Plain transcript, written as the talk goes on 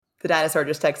The dinosaur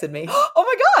just texted me. Oh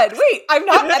my God. Wait, I'm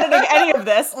not editing any of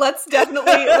this. Let's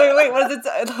definitely wait, what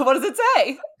does it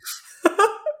say?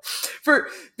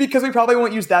 Because we probably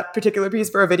won't use that particular piece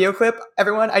for a video clip,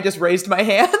 everyone, I just raised my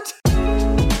hand.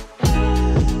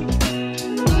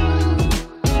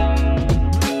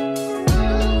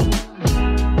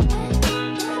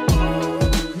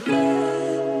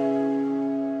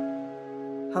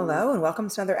 Hello, and welcome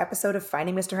to another episode of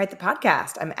Finding Mr. Height, the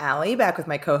podcast. I'm Allie, back with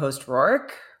my co-host,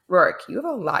 Rourke. Rourke, you have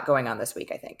a lot going on this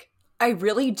week, I think. I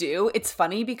really do. It's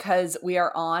funny because we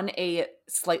are on a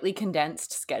slightly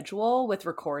condensed schedule with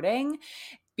recording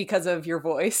because of your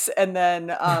voice and then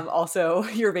also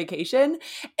your vacation.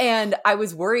 And I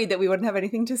was worried that we wouldn't have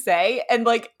anything to say. And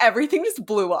like everything just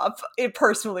blew up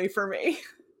personally for me.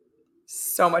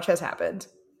 So much has happened.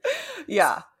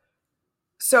 Yeah.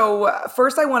 So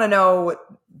first I want to know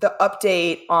the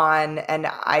update on, and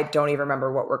I don't even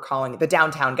remember what we're calling it, the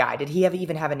downtown guy. Did he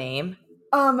even have a name?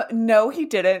 No, he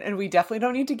didn't. And we definitely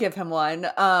don't need to give him one.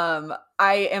 I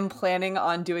am planning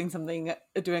on doing a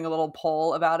little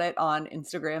poll about it on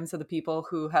Instagram. So the people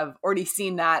who have already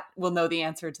seen that will know the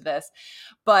answer to this.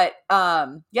 But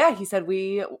yeah, he said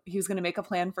he was going to make a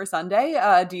plan for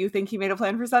Sunday. Do you think he made a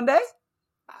plan for Sunday?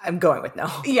 I'm going with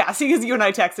no. Yeah, see, because you and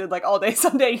I texted like all day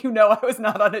Sunday, I was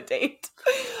not on a date.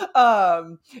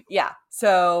 Yeah,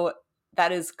 so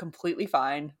that is completely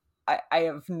fine. I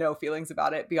have no feelings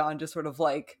about it beyond just sort of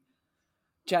like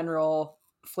general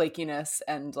flakiness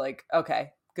and like,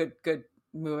 okay, good,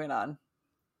 moving on.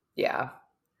 Yeah.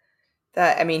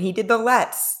 He did the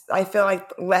let's. I feel like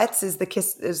let's is the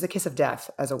kiss of death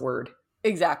as a word.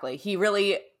 Exactly.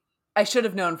 I should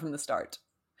have known from the start.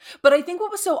 But I think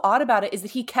what was so odd about it is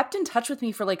that he kept in touch with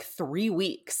me for like 3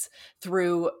 weeks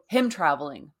through him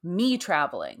traveling, me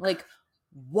traveling. Like,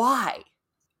 why?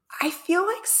 I feel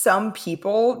like some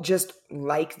people just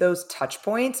like those touch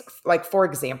points. Like, for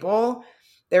example,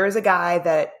 there is a guy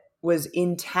that was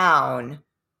in town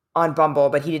on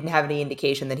Bumble, but he didn't have any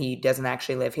indication that he doesn't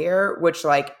actually live here, which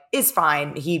like is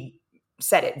fine. He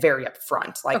said it very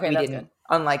upfront. Like, okay, we didn't, good.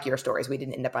 Unlike your stories, we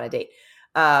didn't end up on a date.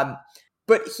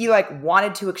 But he like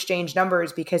wanted to exchange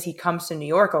numbers because he comes to New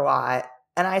York a lot.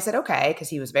 And I said, okay, because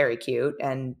he was very cute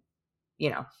and,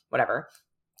 whatever.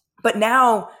 But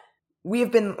now we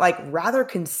have been like rather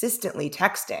consistently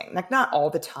texting, like not all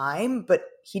the time, but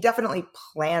he definitely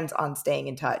plans on staying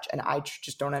in touch. And I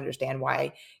just don't understand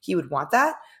why he would want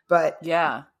that. But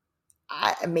yeah,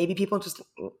 maybe people just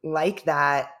like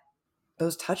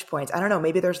those touch points. I don't know.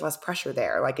 Maybe there's less pressure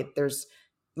there. Like there's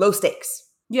low stakes.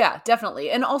 Yeah,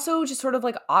 definitely. And also just sort of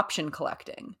like option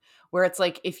collecting, where it's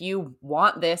like, if you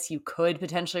want this, you could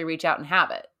potentially reach out and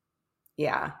have it.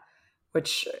 Yeah,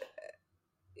 which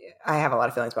I have a lot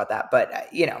of feelings about that. But,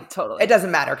 totally. It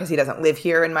doesn't matter because he doesn't live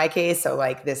here in my case. So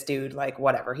like this dude, like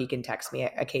whatever, he can text me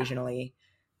occasionally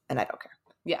and I don't care.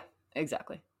 Yeah,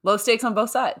 exactly. Low stakes on both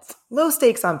sides. Low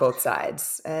stakes on both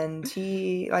sides. And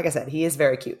he, like I said, he is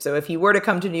very cute. So if he were to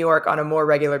come to New York on a more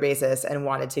regular basis and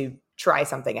wanted to try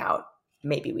something out,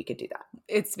 maybe we could do that.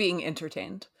 It's being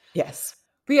entertained. Yes.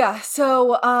 But yeah,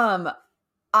 so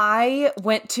I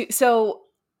went to, so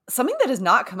something that has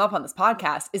not come up on this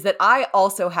podcast is that I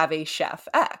also have a chef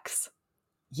ex.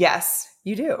 Yes,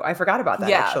 you do. I forgot about that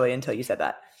actually until you said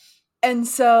that. And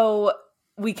so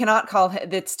we cannot call him,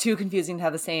 it's too confusing to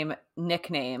have the same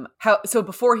nickname. So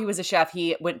before he was a chef,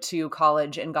 he went to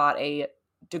college and got a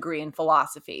degree in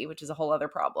philosophy, which is a whole other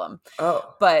problem.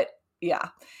 Oh. But yeah.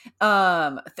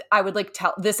 I would like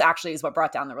this actually is what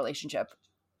brought down the relationship.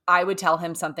 I would tell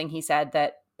him something he said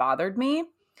that bothered me.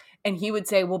 And he would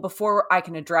say, well, before I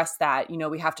can address that,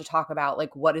 we have to talk about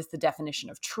like, what is the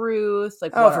definition of truth?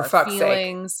 Like, what are our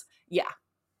feelings? Sake. Yeah.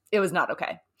 It was not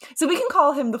okay. So we can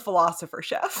call him the philosopher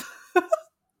chef.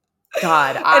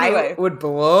 God, anyway. I would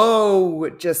blow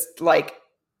just like,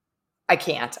 I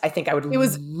can't. I think I would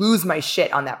lose my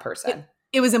shit on that person.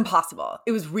 It was impossible.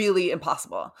 It was really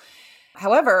impossible.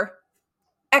 However,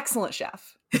 excellent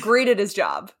chef, great at his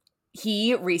job.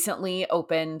 He recently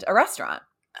opened a restaurant.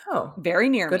 Oh, very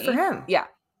near me. Good for him. Yeah.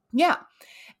 Yeah.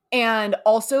 And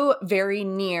also very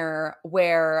near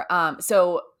where,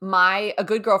 so a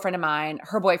good girlfriend of mine,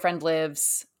 her boyfriend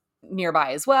lives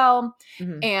nearby as well.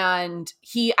 Mm-hmm. And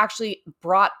he actually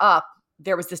brought up,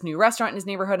 there was this new restaurant in his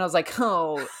neighborhood. And I was like,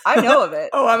 oh, I know of it.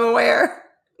 Oh, I'm aware.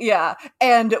 Yeah.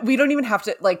 And we don't even have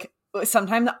to like,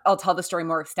 sometimes I'll tell the story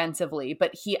more extensively,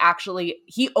 but he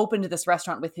opened this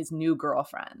restaurant with his new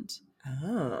girlfriend.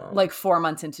 Oh. Like 4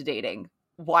 months into dating.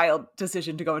 Wild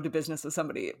decision to go into business with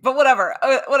somebody, but whatever.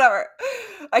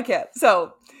 I can't.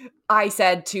 So I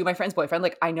said to my friend's boyfriend,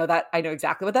 like, I know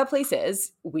exactly what that place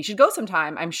is. We should go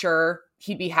sometime. I'm sure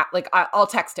he'd be like, I'll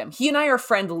text him. He and I are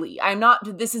friendly.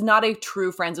 This is not a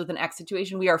true friends with an ex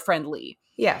situation. We are friendly.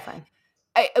 Yeah, fine.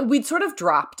 We'd sort of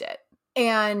dropped it.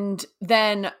 And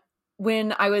then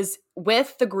when I was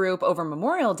with the group over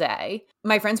Memorial Day,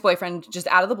 my friend's boyfriend just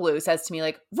out of the blue says to me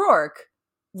like, Rourke,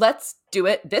 let's do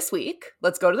it this week.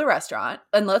 Let's go to the restaurant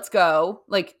and let's go,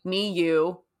 like me,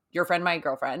 you, your friend, my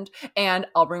girlfriend, and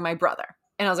I'll bring my brother.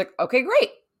 And I was like, okay, great.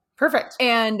 Perfect.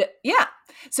 And yeah,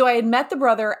 so I had met the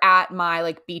brother at my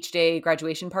like beach day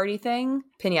graduation party thing.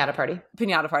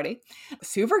 Piñata party.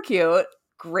 Super cute.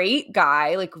 Great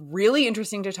guy, like really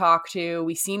interesting to talk to.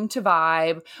 We seemed to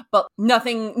vibe, but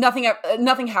nothing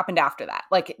happened after that.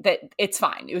 Like that, it's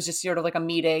fine. It was just sort of like a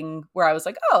meeting where I was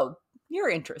like, oh, you're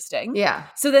interesting. Yeah.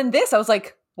 So then I was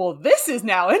like, well, this is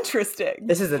now interesting.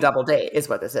 This is a double date is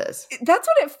what this is. That's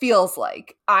what it feels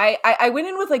like. I went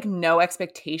in with like no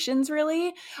expectations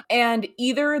really. And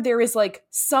either there is like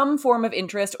some form of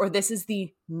interest or this is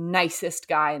the nicest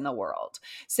guy in the world.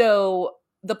 So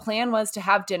the plan was to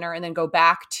have dinner and then go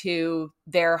back to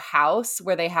their house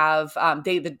where they have,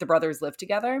 the brothers live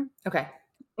together. Okay.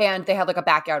 And they have like a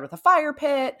backyard with a fire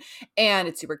pit and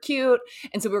it's super cute.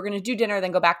 And so we were going to do dinner,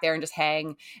 then go back there and just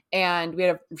hang. And we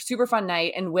had a super fun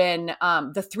night. And when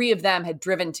the three of them had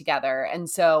driven together. And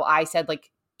so I said like,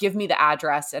 give me the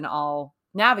address and I'll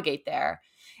navigate there.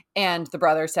 And the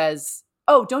brother says,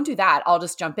 oh, don't do that. I'll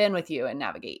just jump in with you and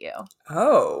navigate you.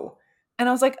 Oh. And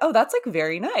I was like, oh, that's like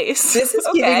very nice. This is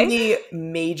giving me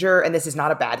major, and this is not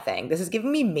a bad thing. This is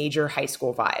giving me major high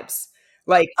school vibes.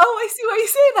 Like, oh, I see why you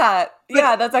say that.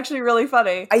 Yeah, that's actually really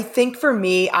funny. I think for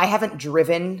me, I haven't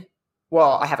driven.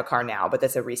 Well, I have a car now, but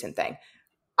that's a recent thing.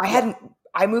 I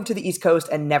moved to the East Coast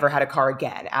and never had a car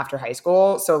again after high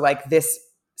school. So like this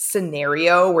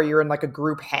scenario where you're in like a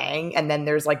group hang and then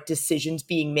there's like decisions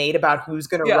being made about who's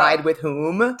going to ride with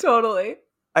whom. Totally.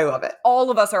 I love it. All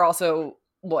of us are also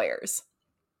lawyers.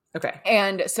 Okay.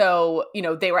 And so,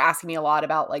 they were asking me a lot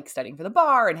about like studying for the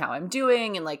bar and how I'm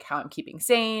doing and like how I'm keeping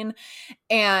sane.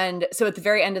 And so at the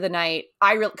very end of the night,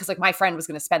 because like my friend was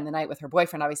going to spend the night with her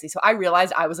boyfriend, obviously. So I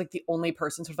realized I was like the only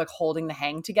person sort of like holding the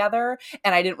hang together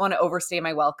and I didn't want to overstay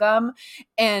my welcome.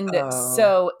 And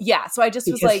so I just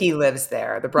was like. Because he lives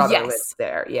there. The brother lives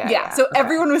there. Yeah. So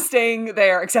everyone was staying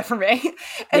there except for me.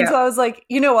 And so I was like,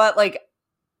 you know what? Like,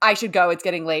 I should go. It's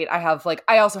getting late. I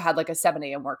also had like a 7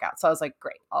 a.m. workout. So I was like,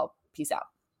 great, I'll peace out.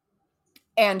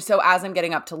 And so as I'm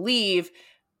getting up to leave,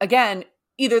 again,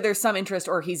 either there's some interest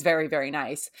or he's very, very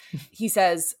nice. He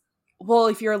says, well,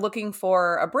 if you're looking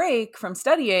for a break from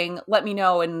studying, let me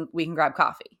know and we can grab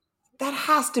coffee. That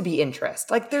has to be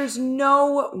interest. Like there's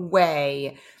no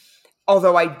way.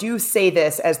 Although I do say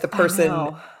this as the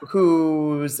person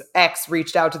whose ex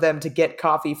reached out to them to get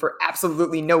coffee for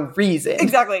absolutely no reason.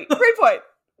 Exactly. Great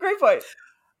point.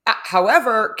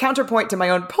 However, counterpoint to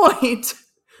my own point.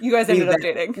 You guys ended up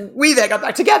dating. We then got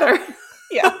back together.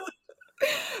 Yeah.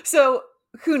 So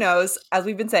who knows? As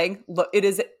we've been saying, it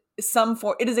is a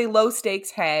low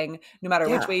stakes hang, no matter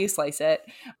which way you slice it.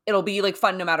 It'll be like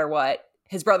fun no matter what.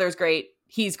 His brother's great.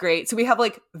 He's great. So we have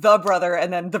like the brother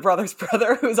and then the brother's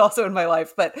brother who's also in my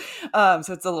life. But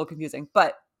so it's a little confusing.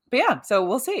 But yeah, so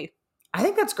we'll see. I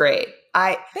think that's great.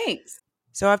 Thanks.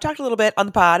 So I've talked a little bit on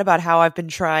the pod about how I've been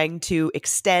trying to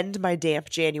extend my damp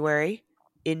January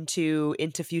into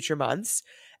future months.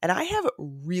 And I have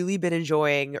really been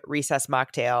enjoying recess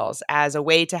mocktails as a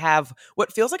way to have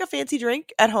what feels like a fancy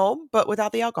drink at home, but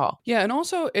without the alcohol. Yeah, and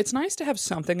also it's nice to have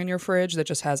something in your fridge that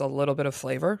just has a little bit of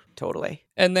flavor. Totally.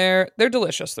 And they're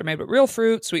delicious. They're made with real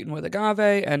fruit, sweetened with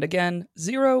agave, and again,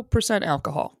 0%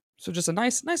 alcohol. So just a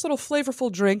nice little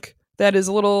flavorful drink. That is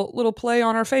a little play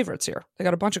on our favorites here. They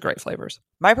got a bunch of great flavors.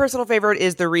 My personal favorite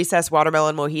is the Recess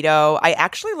Watermelon Mojito. I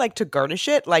actually like to garnish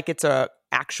it like it's a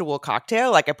actual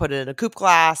cocktail. Like I put it in a coupe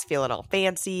glass, feeling all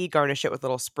fancy, garnish it with a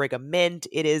little sprig of mint.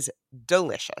 It is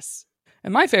delicious.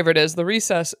 And my favorite is the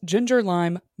Recess Ginger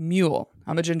Lime Mule.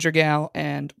 I'm a ginger gal,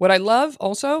 and what I love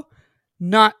also,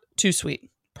 not too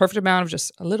sweet. Perfect amount of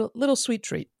just a little sweet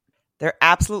treat. They're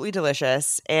absolutely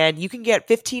delicious, and you can get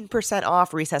 15%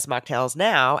 off Recess mocktails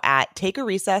now at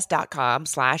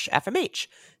takearecess.com/FMH,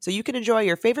 so you can enjoy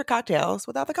your favorite cocktails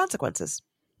without the consequences.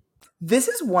 This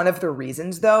is one of the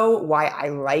reasons, though, why I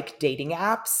like dating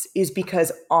apps is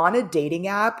because on a dating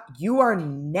app, you are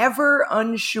never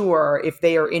unsure if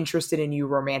they are interested in you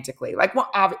romantically. Like, well,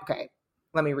 okay,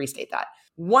 let me restate that.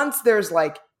 Once there's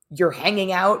like, you're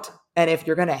hanging out, and if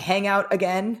you're going to hang out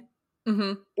again,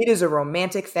 it is a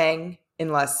romantic thing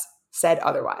unless said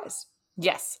otherwise.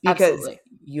 Yes, because absolutely.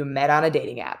 You met on a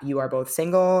dating app. You are both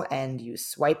single and you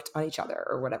swiped on each other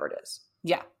or whatever it is.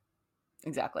 Yeah,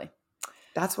 exactly.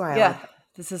 That's why I like that.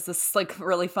 this is this like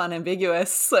really fun,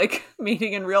 ambiguous like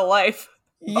meeting in real life.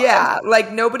 Yeah, like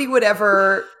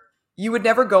you would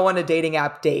never go on a dating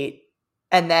app date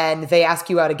and then they ask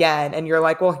you out again and you're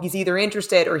like, well, he's either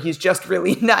interested or he's just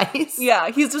really nice. Yeah,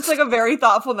 he's just like a very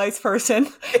thoughtful, nice person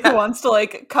who wants to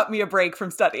like cut me a break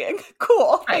from studying.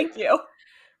 Cool, thank you.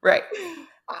 Right.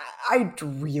 I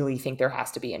really think there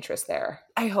has to be interest there.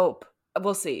 I hope.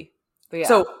 We'll see. But yeah.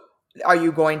 So are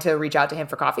you going to reach out to him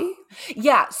for coffee?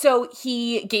 Yeah, so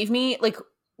he gave me like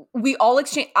we all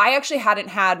exchange. I actually hadn't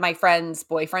had my friend's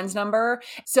boyfriend's number.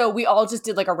 So we all just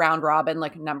did like a round robin,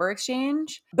 like number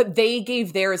exchange, but they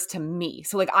gave theirs to me.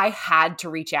 So like I had to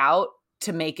reach out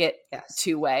to make it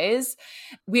two ways.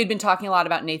 We had been talking a lot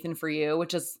about Nathan For You,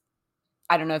 which is,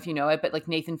 I don't know if you know it, but like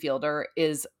Nathan Fielder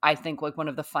is, I think, like one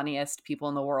of the funniest people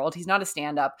in the world. He's not a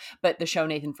stand-up, but the show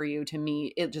Nathan For You, to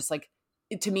me, it just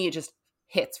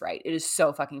hits right. It is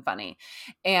so fucking funny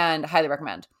and highly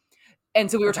recommend. And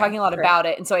so we were talking a lot about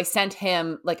it. And so I sent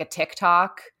him like a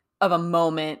TikTok of a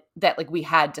moment that like we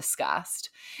had discussed.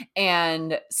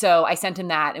 And so I sent him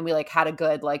that and we like had a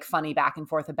good like funny back and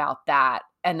forth about that.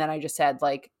 And then I just said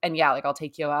like, and yeah, like I'll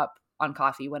take you up on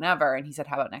coffee whenever. And he said,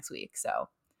 how about next week? So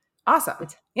awesome.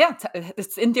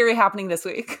 It's in theory happening this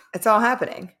week. It's all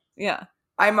happening. Yeah.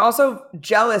 I'm also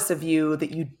jealous of you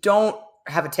that you don't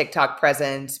have a TikTok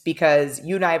presence because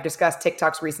you and I have discussed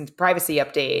TikTok's recent privacy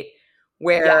update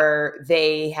where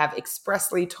they have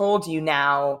expressly told you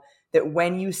now that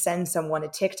when you send someone a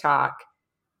TikTok,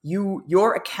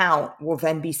 your account will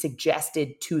then be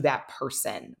suggested to that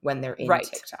person when they're in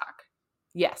TikTok.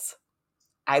 Yes.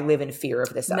 I live in fear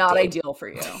of this update. Not ideal for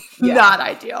you. Not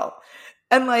ideal.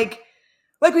 And like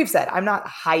we've said, I'm not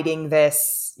hiding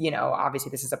this,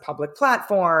 obviously this is a public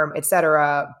platform,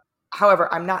 etc.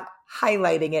 However, I'm not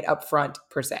highlighting it up front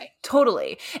per se.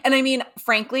 Totally. And I mean,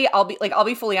 frankly, I'll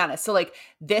be fully honest. So like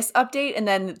this update and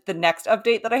then the next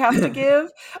update that I have to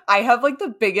give, I have like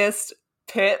the biggest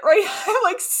pit right now. I'm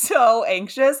like so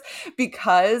anxious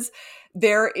because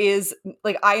there is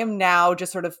like, I am now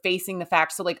just sort of facing the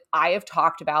fact. So like I have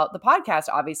talked about the podcast,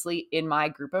 obviously, in my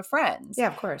group of friends. Yeah,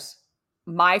 of course.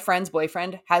 My friend's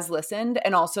boyfriend has listened,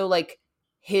 and also like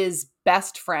his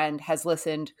best friend has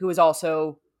listened, who is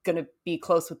also going to be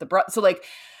close with the brother. So like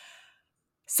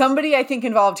somebody I think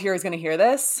involved here is going to hear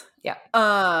this. Yeah.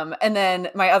 And then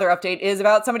my other update is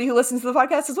about somebody who listens to the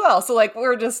podcast as well. So like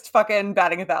we're just fucking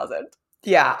batting 1,000.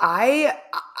 Yeah.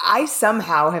 I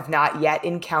somehow have not yet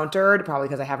encountered, probably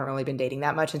because I haven't really been dating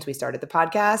that much since we started the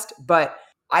podcast, but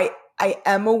I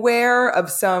am aware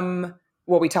of some,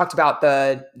 well, we talked about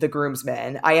the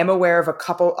groomsmen. I am aware of a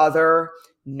couple other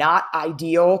not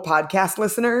ideal podcast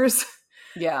listeners.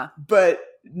 Yeah. But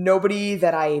nobody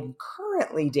that I'm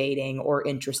currently dating or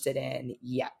interested in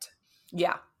yet.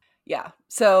 Yeah. Yeah.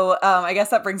 So I guess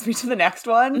that brings me to the next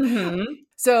one. Mm-hmm.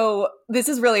 So this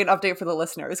is really an update for the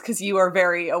listeners because you are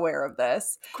very aware of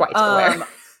this. Quite aware.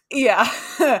 Yeah.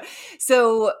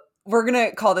 So we're going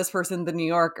to call this person the New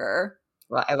Yorker.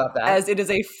 Well, I love that. As it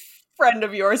is a friend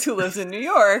of yours who lives in New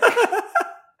York.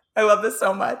 I love this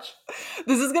so much.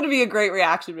 This is going to be a great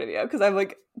reaction video because I'm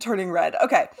like turning red.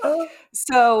 Okay.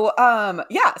 So,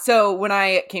 So when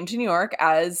I came to New York,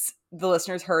 as the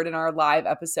listeners heard in our live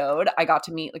episode, I got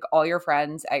to meet like all your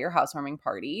friends at your housewarming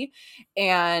party.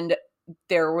 And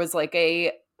there was like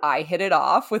I hit it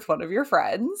off with one of your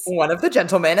friends. One of the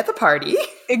gentlemen at the party.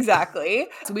 Exactly.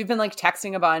 So we've been like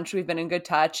texting a bunch. We've been in good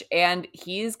touch. And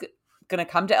he's going to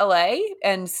come to LA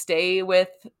and stay with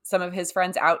some of his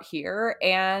friends out here.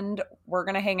 And we're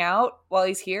going to hang out while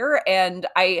he's here. And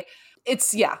it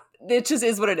just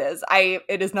is what it is.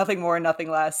 It is nothing more, nothing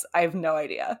less. I have no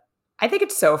idea. I think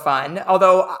it's so fun.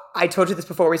 Although I told you this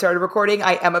before we started recording,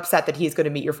 I am upset that he's going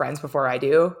to meet your friends before I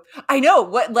do. I know.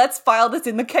 Let's file this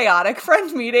in the chaotic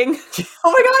friend meeting.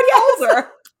 Oh my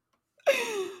God, yes!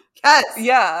 Yes.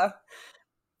 Yeah.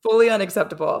 Fully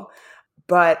unacceptable.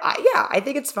 But I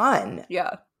think it's fun.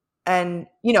 Yeah. And,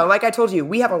 like I told you,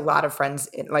 we have a lot of friends,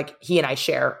 he and I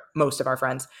share most of our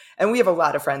friends, and we have a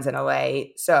lot of friends in LA.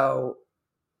 So,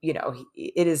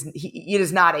 it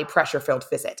is not a pressure-filled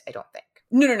visit, I don't think.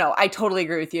 No. I totally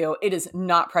agree with you. It is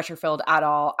not pressure-filled at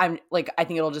all. I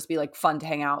think it'll just be like fun to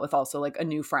hang out with also like a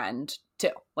new friend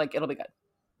too. Like it'll be good.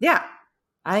 Yeah.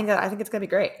 I think it's going to be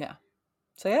great. Yeah.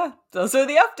 So yeah, those are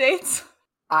the updates.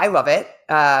 I love it.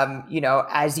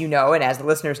 As you know, and as the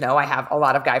listeners know, I have a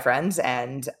lot of guy friends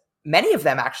and many of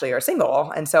them actually are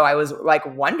single. And so I was like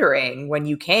wondering when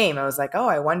you came, I was like, oh,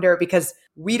 I wonder, because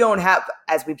we don't have,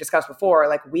 as we've discussed before,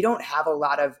 like we don't have a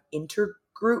lot of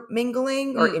intergroup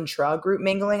mingling or intra-group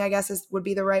mingling, I guess would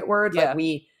be the right word. Yeah.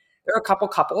 Like there are a couple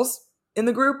couples in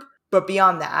the group, but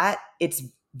beyond that, it's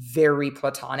very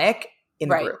platonic in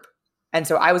the Right. group. And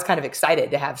so I was kind of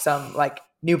excited to have some like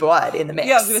new blood in the mix.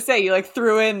 Yeah, I was gonna say you like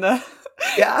threw in the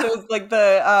Yeah. it was like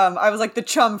the I was like the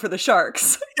chum for the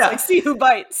sharks. It's Yeah. like see who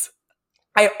bites.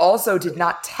 I also did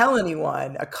not tell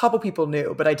anyone, a couple people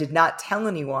knew, but I did not tell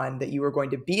anyone that you were going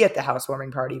to be at the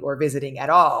housewarming party or visiting at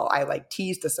all. I like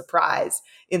teased a surprise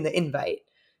in the invite.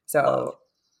 So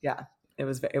yeah, it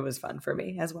was fun for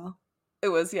me as well. It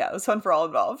was fun for all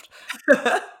involved.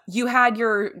 You had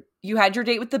your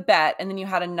date with the bet, and then you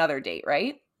had another date,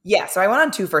 right? Yeah, so I went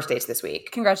on 2 first dates this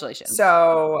week. Congratulations.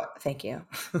 So thank you.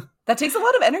 That takes a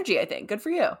lot of energy, I think. Good for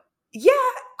you. Yeah,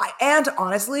 and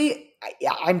honestly,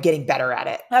 I'm getting better at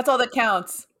it. That's all that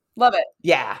counts. Love it.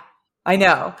 Yeah, I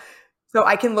know. So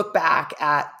I can look back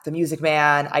at the Music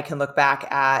Man. I can look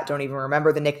back at, don't even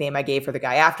remember the nickname I gave for the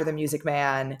guy after the Music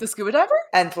Man. The scuba diver?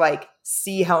 And like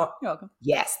see how, You're welcome.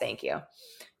 yes, thank you.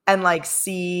 And like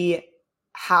see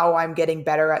how I'm getting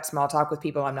better at small talk with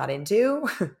people I'm not into.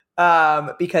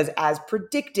 Because as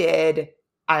predicted,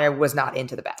 I was not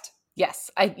into the bet. Yes,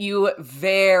 you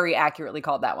very accurately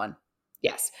called that one.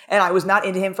 Yes. And I was not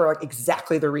into him for like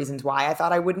exactly the reasons why I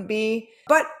thought I wouldn't be.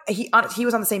 But he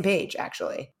was on the same page,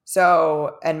 actually.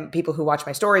 So, and people who watch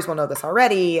my stories will know this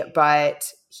already,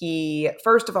 but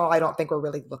first of all, I don't think we're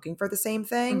really looking for the same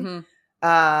thing,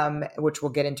 which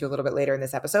we'll get into a little bit later in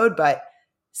this episode. But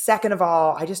second of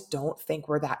all, I just don't think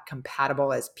we're that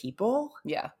compatible as people.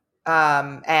 Yeah.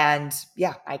 And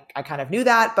yeah, I kind of knew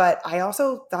that, but I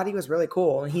also thought he was really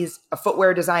cool. And he's a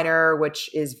footwear designer, which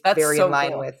is That's very so in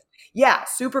line cool. with, yeah,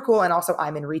 super cool. And also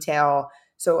I'm in retail.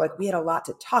 So like we had a lot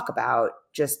to talk about,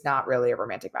 just not really a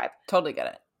romantic vibe. Totally get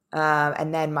it.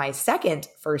 And then my second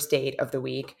first date of the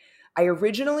week, I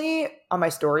originally on my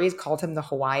stories called him the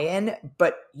Hawaiian,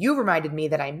 but you reminded me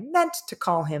that I meant to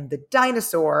call him the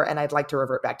dinosaur, and I'd like to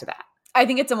revert back to that. I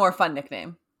think it's a more fun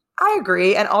nickname. I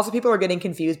agree. And also people are getting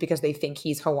confused because they think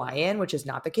he's Hawaiian, which is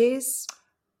not the case.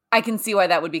 I can see why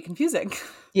that would be confusing.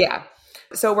 Yeah.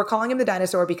 So we're calling him the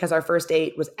dinosaur because our first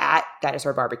date was at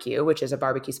Dinosaur Barbecue, which is a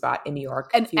barbecue spot in New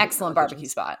York. An excellent barbecue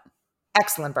spot.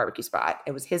 Excellent barbecue spot.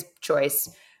 It was his choice.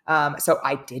 So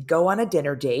I did go on a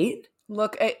dinner date.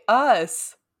 Look at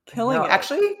us. Killing No, it.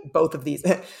 actually, both of these.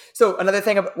 So another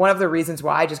thing, one of the reasons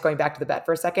why, just going back to the bet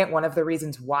for a second, one of the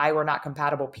reasons why we're not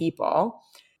compatible people.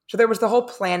 So there was the whole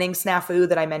planning snafu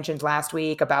that I mentioned last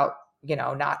week about,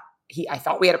 I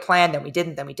thought we had a plan, then we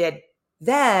didn't, then we did.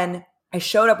 Then I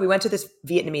showed up, we went to this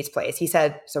Vietnamese place. He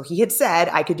had said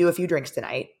I could do a few drinks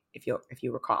tonight, if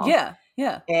you recall. Yeah,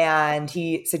 yeah. And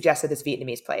he suggested this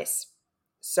Vietnamese place.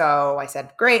 So I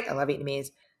said, great, I love Vietnamese.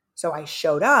 So I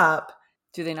showed up.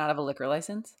 Do they not have a liquor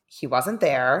license? He wasn't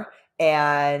there.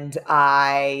 And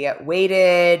I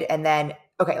waited. And then,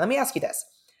 okay, let me ask you this.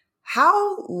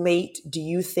 How late do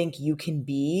you think you can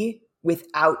be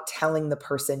without telling the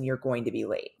person you're going to be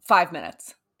late? 5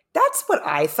 minutes. That's what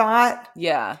I thought.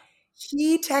 Yeah.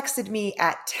 He texted me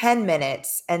at 10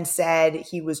 minutes and said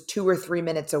he was 2 or 3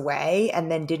 minutes away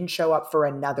and then didn't show up for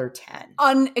another 10.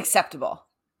 Unacceptable.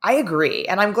 I agree.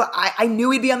 And I'm glad I knew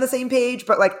we'd be on the same page,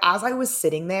 but like as I was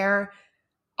sitting there,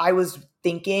 I was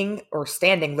thinking, or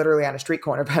standing literally on a street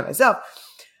corner by myself,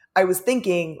 I was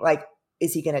thinking like,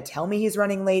 is he going to tell me he's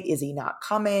running late? Is he not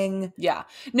coming? Yeah.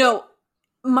 No,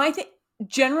 my thing,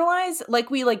 generalize like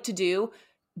we like to do,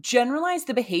 generalize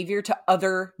the behavior to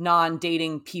other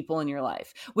non-dating people in your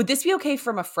life. Would this be okay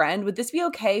from a friend? Would this be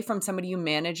okay from somebody you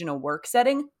manage in a work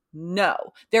setting? No.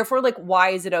 Therefore, like, why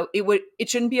is it? It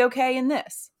shouldn't be okay in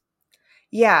this.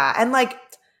 Yeah. And like,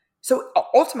 so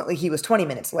ultimately he was 20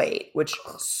 minutes late, which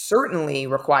certainly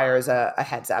requires a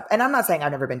heads up. And I'm not saying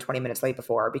I've never been 20 minutes late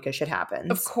before because shit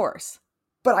happens. Of course.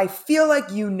 But I feel like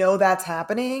that's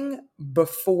happening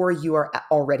before you are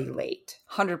already late.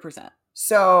 100%.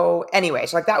 So anyway,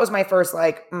 so like that was my first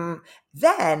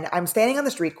Then I'm standing on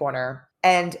the street corner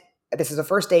and this is a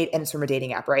first date and it's from a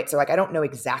dating app, right? So like I don't know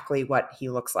exactly what he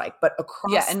looks like, but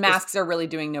across Yeah, and masks are really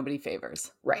doing nobody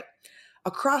favors. Right.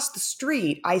 Across the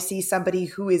street, I see somebody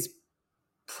who is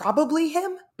probably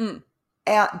him.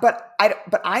 But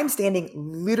I'm standing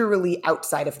literally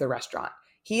outside of the restaurant.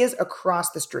 He is across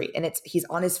the street and he's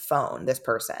on his phone, this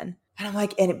person. And I'm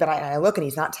like, but I look and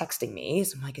he's not texting me.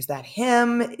 So I'm like, is that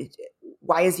him?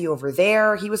 Why is he over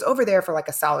there? He was over there for like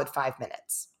a solid 5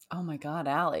 minutes. Oh my God,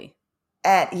 Allie.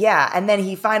 And yeah. And then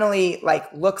he finally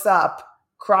like looks up,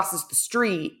 crosses the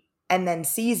street and then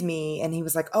sees me. And he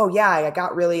was like, oh yeah, I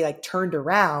got really like turned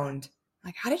around. I'm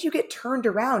like, how did you get turned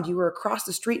around? You were across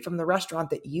the street from the restaurant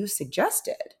that you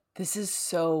suggested. This is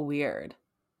so weird.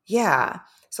 Yeah.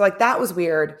 So like that was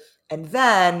weird. And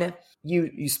then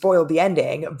you spoiled the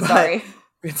ending, but Sorry.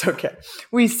 it's okay.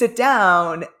 We sit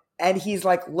down And he's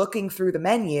like looking through the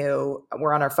menu.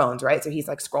 We're on our phones, right? So he's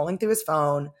like scrolling through his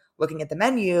phone, looking at the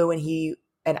menu,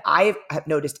 and I have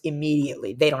noticed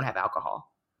immediately they don't have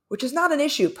alcohol, which is not an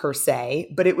issue per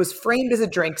se, but it was framed as a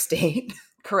drink state.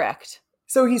 Correct.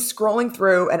 So he's scrolling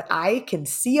through, and I can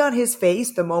see on his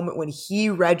face the moment when he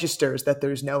registers that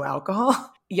there's no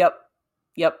alcohol. Yep.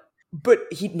 But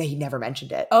he never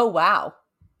mentioned it. Oh, wow.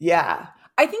 Yeah.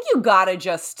 I think you gotta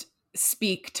just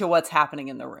speak to what's happening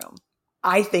in the room.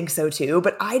 I think so too,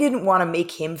 but I didn't want to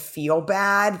make him feel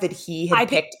bad that he had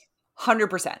picked.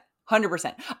 100%.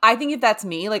 I think if that's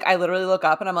me, like I literally look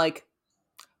up and I'm like,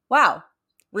 wow,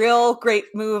 real great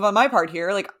move on my part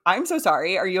here. Like, I'm so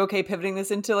sorry. Are you okay pivoting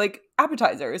this into like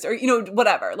appetizers or,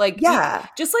 whatever? Like, yeah,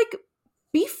 just like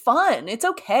be fun. It's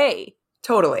okay.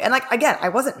 Totally. And like, again, I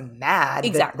wasn't mad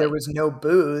that there was no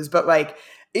booze, but like,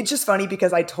 it's just funny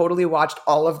because I totally watched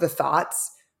all of the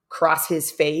thoughts cross his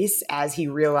face as he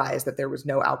realized that there was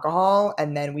no alcohol.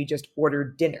 And then we just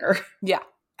ordered dinner. Yeah.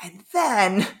 And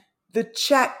then the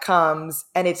check comes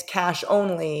and it's cash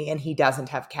only and he doesn't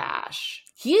have cash.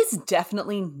 He's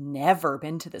definitely never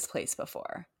been to this place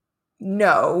before.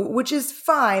 No, which is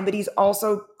fine, but he's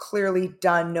also clearly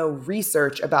done no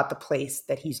research about the place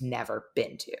that he's never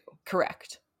been to.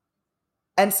 Correct.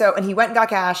 And he went and got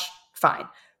cash, fine.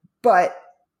 But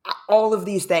all of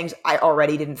these things, I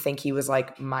already didn't think he was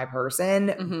like my person,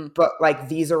 Mm-hmm. but like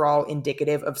these are all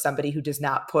indicative of somebody who does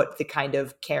not put the kind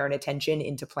of care and attention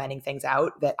into planning things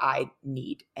out that I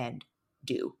need and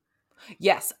do.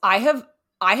 Yes, I have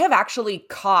actually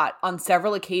caught on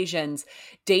several occasions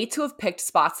dates who have picked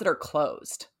spots that are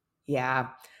closed. Yeah,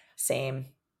 same.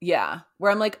 Yeah,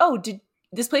 where I'm like, oh,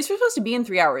 this place was supposed to be in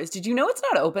 3 hours. Did you know it's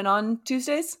not open on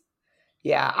Tuesdays?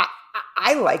 Yeah,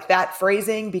 I like that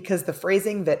phrasing because the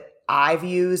phrasing that I've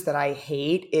used that I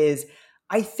hate is,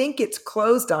 I think it's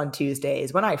closed on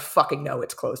Tuesdays when I fucking know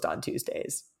it's closed on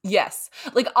Tuesdays. Yes.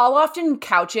 Like I'll often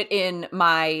couch it in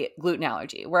my gluten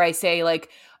allergy where I say like,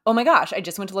 oh my gosh, I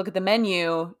just went to look at the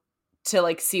menu to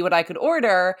like see what I could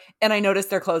order and I noticed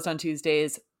they're closed on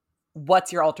Tuesdays.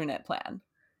 What's your alternate plan?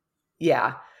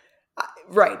 Yeah.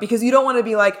 Right. Because you don't want to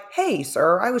be like, hey,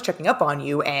 sir, I was checking up on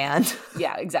you and.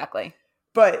 Yeah, exactly.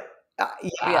 But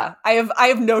yeah. I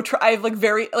have no I have like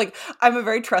very like I'm a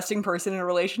very trusting person in a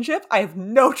relationship. I have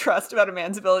no trust about a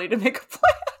man's ability to make a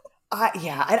plan.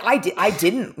 Yeah, and I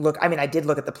didn't look. I mean, I did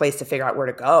look at the place to figure out where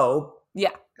to go.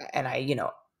 Yeah, and I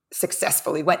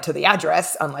successfully went to the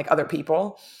address, unlike other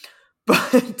people.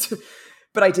 But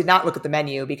I did not look at the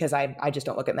menu because I just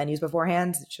don't look at menus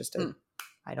beforehand. It's just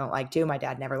I don't like to. My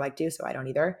dad never liked to, so I don't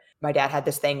either. My dad had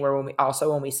this thing where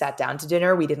when we sat down to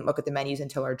dinner, we didn't look at the menus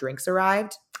until our drinks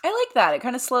arrived. I like that. It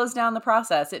kind of slows down the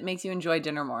process. It makes you enjoy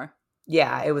dinner more.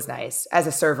 Yeah, it was nice. As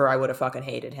a server, I would have fucking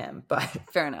hated him, but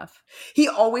fair enough. He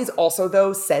always also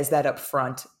though says that up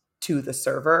front to the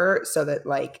server so that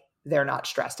like they're not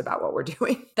stressed about what we're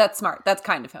doing. That's smart. That's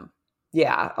kind of him.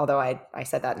 Yeah, although I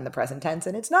said that in the present tense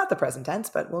and it's not the present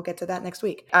tense, but we'll get to that next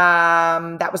week.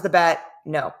 That was the bet.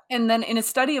 No. And then in a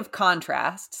study of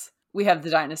contrasts, we have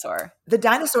the dinosaur. The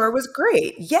dinosaur was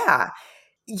great. Yeah.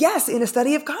 Yes, in a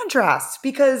study of contrasts,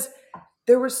 because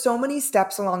there were so many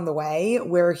steps along the way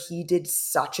where he did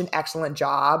such an excellent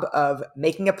job of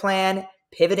making a plan,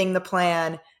 pivoting the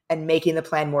plan, and making the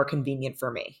plan more convenient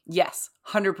for me. Yes,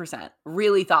 100%.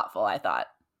 Really thoughtful, I thought.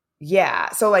 Yeah.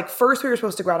 So like first we were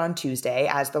supposed to go out on Tuesday.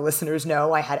 As the listeners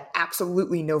know, I had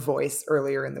absolutely no voice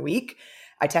earlier in the week.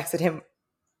 I texted him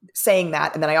saying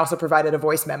that, and then I also provided a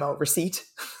voice memo receipt.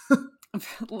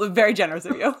 Very generous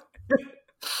of you.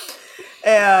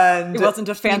 And it wasn't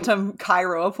a phantom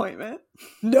Cairo appointment.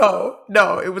 No,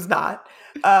 it was not.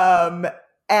 And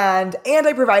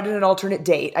I provided an alternate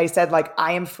date. I said like,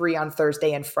 I am free on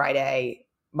Thursday and Friday.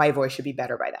 My voice should be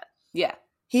better by then. Yeah.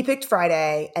 He picked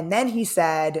Friday, and then he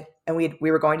said, and we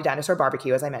were going to Dinosaur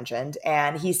Barbecue, as I mentioned,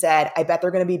 and he said, I bet they're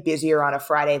going to be busier on a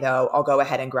Friday, though. I'll go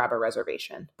ahead and grab a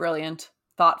reservation. Brilliant.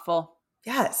 Thoughtful.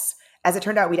 Yes. As it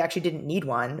turned out, we actually didn't need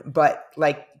one, but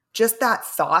like just that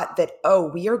thought that, oh,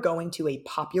 we are going to a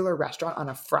popular restaurant on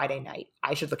a Friday night.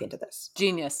 I should look into this.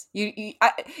 Genius. We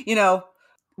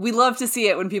love to see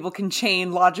it when people can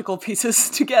chain logical pieces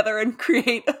together and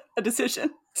create a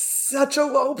decision. Such a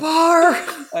low bar.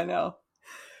 I know.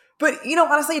 But,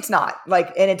 honestly, it's not.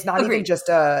 Like, and it's not Agreed. even just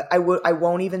I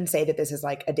won't even say that this is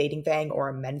like a dating thing or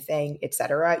a men thing,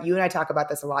 etc. You and I talk about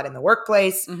this a lot in the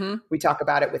workplace. Mm-hmm. We talk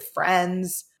about it with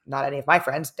friends. Not any of my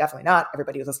friends. Definitely not.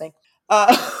 Everybody who's listening.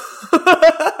 But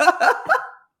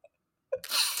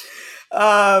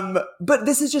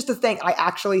this is just a thing. I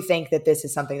actually think that this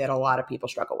is something that a lot of people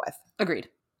struggle with. Agreed.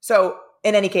 So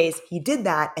in any case, he did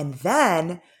that. And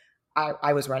then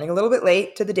I was running a little bit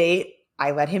late to the date.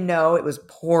 I let him know it was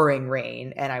pouring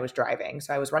rain and I was driving.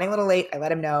 So I was running a little late. I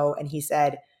let him know and he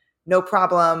said, no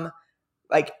problem.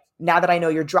 Like, now that I know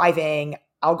you're driving,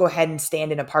 I'll go ahead and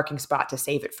stand in a parking spot to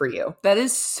save it for you. That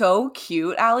is so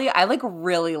cute, Allie. I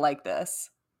really like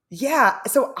this. Yeah.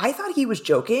 So I thought he was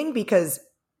joking because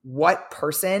what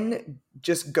person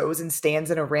just goes and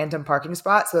stands in a random parking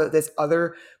spot so that this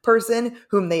other person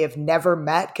whom they have never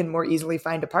met can more easily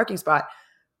find a parking spot?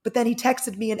 But then he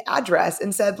texted me an address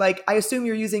and said, like, I assume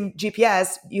you're using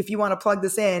GPS. If you want to plug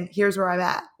this in, here's where I'm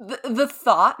at. The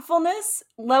thoughtfulness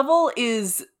level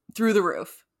is through the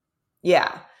roof.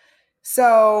 Yeah.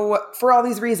 So for all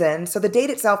these reasons, so the date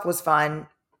itself was fun.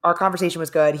 Our conversation was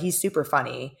good. He's super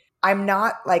funny. I'm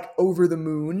not like over the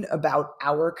moon about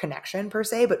our connection per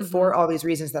se, but for all these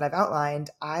reasons that I've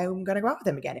outlined, I'm going to go out with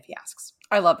him again if he asks.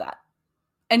 I love that.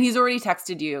 And he's already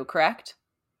texted you, correct?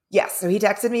 Yes. So he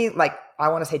texted me like, I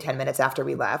want to say 10 minutes after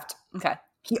we left. Okay.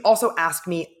 He also asked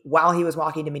me while he was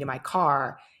walking to me to my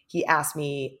car, he asked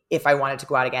me if I wanted to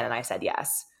go out again. And I said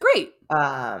yes. Great.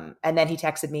 And then he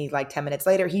texted me like 10 minutes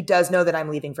later. He does know that I'm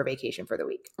leaving for vacation for the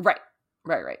week. Right.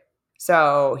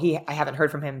 So I haven't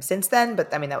heard from him since then,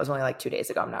 but I mean, that was only like 2 days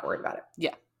ago. I'm not worried about it.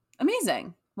 Yeah.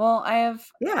 Amazing. Well,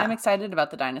 I'm excited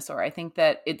about the dinosaur. I think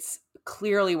that it's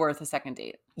clearly worth a second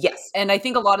date. Yes. And I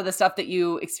think a lot of the stuff that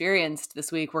you experienced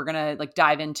this week, we're going to like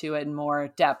dive into it in more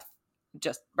depth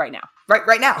just right now.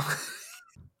 Right now.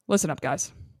 Listen up,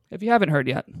 guys. If you haven't heard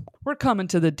yet, we're coming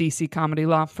to the DC Comedy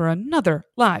Loft for another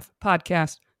live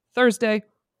podcast Thursday,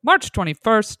 March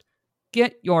 21st.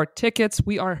 Get your tickets.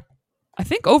 We are, I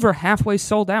think, over halfway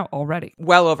sold out already.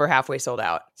 Well over halfway sold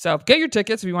out. So get your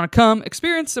tickets if you want to come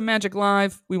experience some magic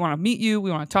live. We want to meet you.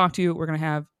 We want to talk to you. We're going to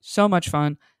have so much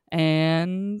fun.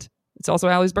 And it's also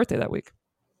Allie's birthday that week.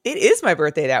 It is my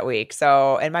birthday that week.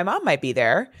 So, and my mom might be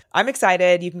there. I'm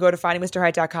excited. You can go to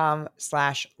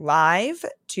findingmrheight.com/live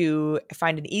to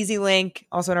find an easy link,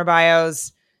 also in our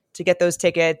bios, to get those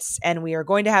tickets. And we are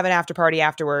going to have an after party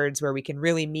afterwards where we can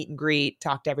really meet and greet,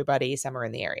 talk to everybody somewhere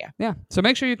in the area. Yeah. So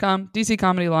make sure you come. DC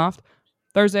Comedy Loft,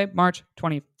 Thursday, March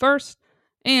 21st.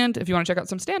 And if you want to check out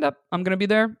some stand-up, I'm going to be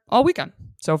there all weekend.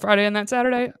 So Friday and that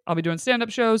Saturday, I'll be doing stand-up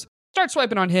shows. Start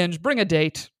swiping on Hinge, bring a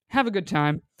date, have a good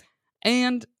time.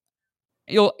 And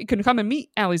you can come and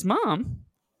meet Allie's mom,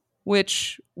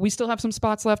 which we still have some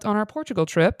spots left on our Portugal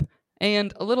trip.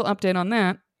 And a little update on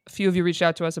that. A few of you reached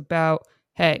out to us about,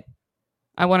 hey,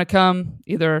 I want to come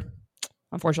either,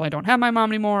 unfortunately, I don't have my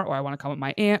mom anymore, or I want to come with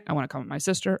my aunt, I want to come with my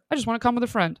sister, I just want to come with a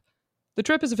friend. The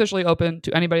trip is officially open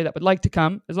to anybody that would like to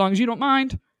come, as long as you don't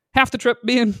mind. Half the trip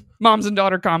being moms and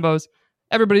daughter combos.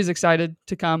 Everybody's excited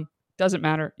to come. Doesn't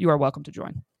matter. You are welcome to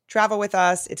join. Travel with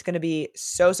us. It's going to be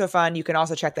so fun. You can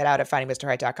also check that out at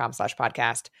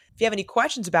findingmrheight.com/podcast. If you have any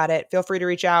questions about it, feel free to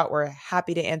reach out. We're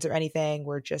happy to answer anything.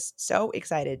 We're just so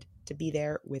excited to be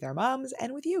there with our moms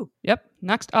and with you. Yep.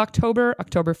 Next October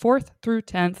 4th through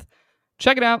 10th.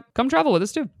 Check it out. Come travel with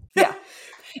us too. Yeah.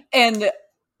 And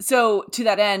so to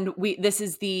that end, this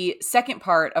is the second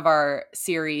part of our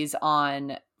series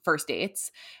on first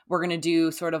dates. We're going to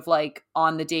do sort of like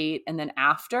on the date and then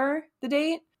after the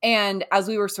date. And as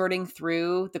we were sorting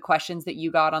through the questions that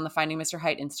you got on the Finding Mr.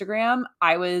 Height Instagram,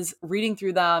 I was reading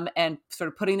through them and sort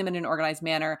of putting them in an organized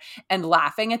manner and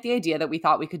laughing at the idea that we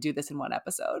thought we could do this in one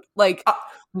episode. Like,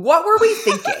 what were we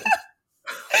thinking?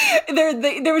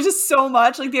 There was just so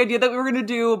much, like the idea that we were going to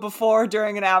do before,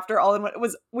 during, and after all in one.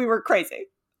 We were crazy.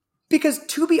 Because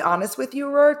to be honest with you,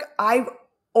 Rourke, I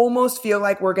almost feel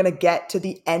like we're going to get to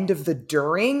the end of the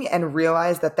during and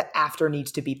realize that the after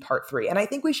needs to be part 3. And I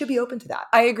think we should be open to that.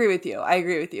 I agree with you.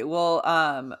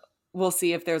 We'll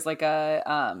see if there's like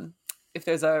a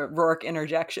Rourke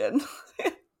interjection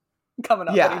coming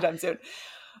up anytime soon.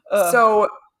 So,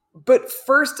 but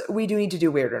first we do need to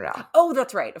do Weird or Not. Oh,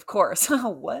 that's right. Of course.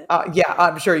 What? Yeah,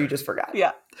 I'm sure you just forgot.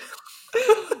 Yeah.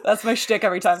 That's my shtick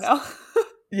every time now.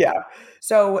 Yeah.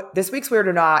 So this week's Weird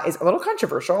or Not is a little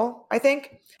controversial, I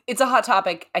think. It's a hot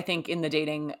topic, I think, in the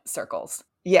dating circles.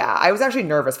 Yeah, I was actually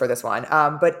nervous for this one.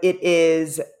 But it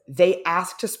is, they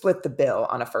ask to split the bill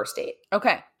on a first date.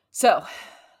 Okay. So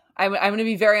I'm going to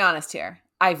be very honest here.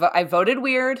 I voted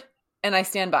weird and I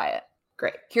stand by it.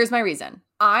 Great. Here's my reason.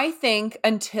 I think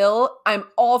until I'm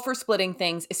all for splitting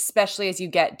things, especially as you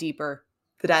get deeper.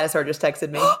 The dinosaur just texted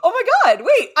me. Oh my God.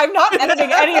 Wait, I'm not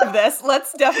editing any of this.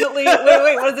 Let's definitely,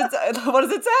 wait, what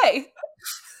does it say?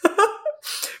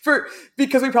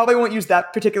 Because we probably won't use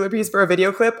that particular piece for a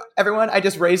video clip, everyone, I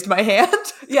just raised my hand.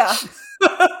 Yeah.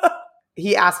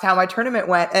 He asked how my tournament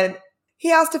went, and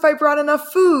He asked if I brought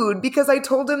enough food because I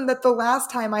told him that the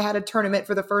last time I had a tournament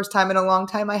for the first time in a long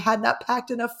time, I had not packed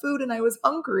enough food and I was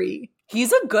hungry.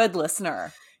 He's a good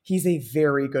listener. He's a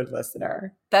very good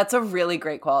listener. That's a really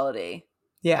great quality.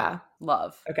 Yeah.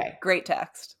 Love. Okay. Great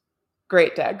text.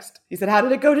 Great text. He said, how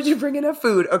did it go? Did you bring enough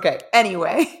food? Okay.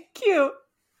 Anyway. Cute.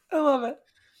 I love it.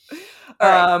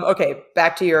 All right. Okay.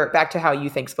 Back to how you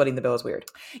think splitting the bill is weird.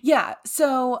 Yeah.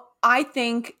 So I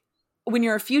think when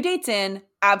you're a few dates in,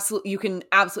 you can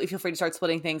absolutely feel free to start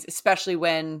splitting things, especially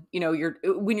when,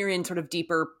 when you're in sort of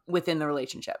deeper within the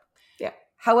relationship. Yeah.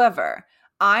 However,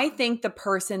 I think the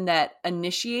person that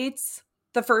initiates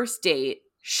the first date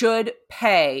should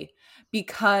pay,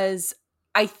 because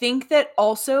I think that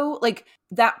also like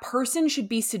that person should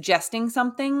be suggesting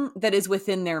something that is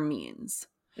within their means.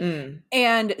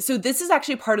 And so this is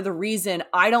actually part of the reason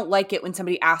I don't like it when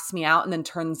somebody asks me out and then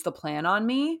turns the plan on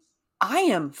me. I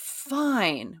am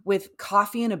fine with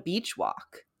coffee and a beach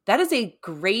walk. That is a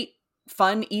great,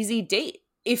 fun, easy date.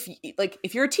 If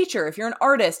you're a teacher, if you're an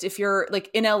artist, if you're like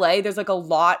in LA, there's like a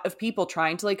lot of people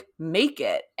trying to like make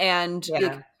it and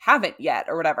like haven't yet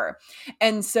or whatever.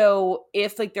 And so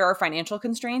if like there are financial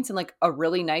constraints and like a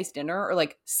really nice dinner or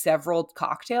like several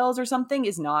cocktails or something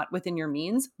is not within your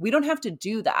means, we don't have to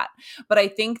do that. But I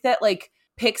think that like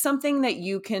pick something that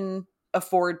you can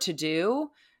afford to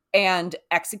do and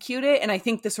execute it. And I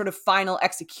think the sort of final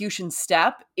execution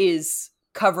step is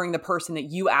covering the person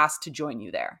that you asked to join you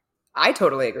there. I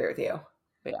totally agree with you.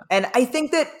 Yeah. And I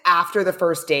think that after the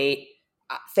first date,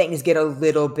 things get a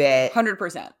little bit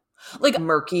 100%. Like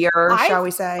murkier, shall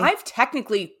we say. I've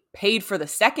technically paid for the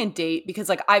second date because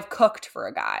like I've cooked for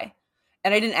a guy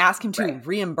and I didn't ask him to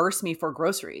reimburse me for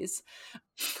groceries.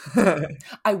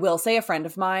 I will say a friend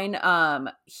of mine,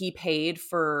 he paid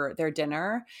for their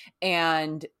dinner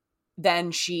and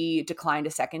then she declined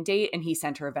a second date and he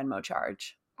sent her a Venmo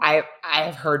charge. I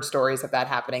have heard stories of that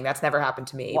happening. That's never happened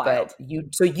to me. Wild.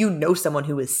 But you know someone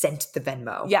who was sent the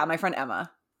Venmo. Yeah, my friend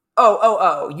Emma.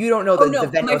 Oh. You don't know the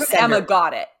Venmo my friend sender. Emma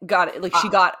got it. Like she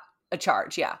got a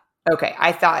charge, yeah. Okay.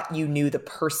 I thought you knew the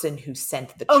person who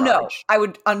sent the charge. Oh no, I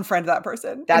would unfriend that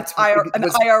person. That's an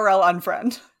IRL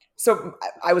unfriend. So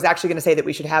I was actually going to say that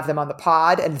we should have them on the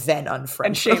pod and then unfriend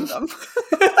and shame them.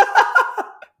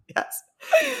 Yes.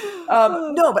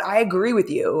 No, but I agree with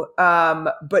you.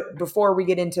 But before we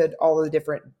get into all of the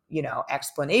different,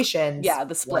 explanations. Yeah,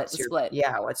 the split.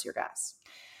 Yeah, what's your guess?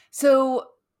 So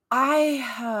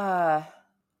I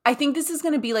think this is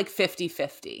going to be like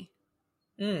 50-50.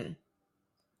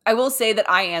 I will say that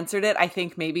I answered it, I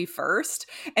think maybe first.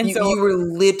 And so you were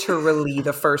literally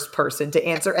the first person to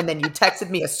answer. And then you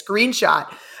texted me a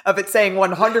screenshot of it saying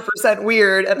 100%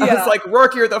 weird. And I was like,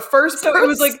 Rourke, you're the first person. It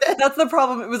was like, that's the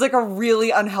problem. It was like a really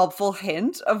unhelpful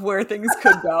hint of where things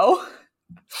could go.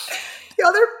 The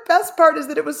other best part is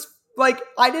that it was like,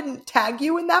 I didn't tag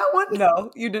you in that one. No,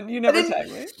 you didn't. You never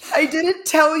tagged me. I didn't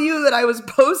tell you that I was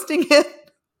posting it.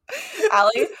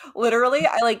 Allie, literally,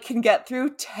 I can get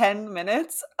through 10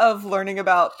 minutes of learning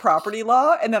about property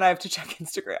law, and then I have to check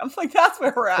Instagram. Like, that's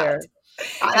where we're at.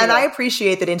 And I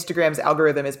appreciate that Instagram's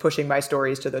algorithm is pushing my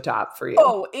stories to the top for you.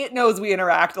 Oh, it knows we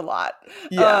interact a lot.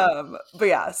 Yeah. But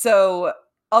yeah, so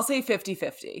I'll say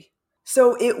 50-50.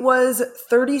 So it was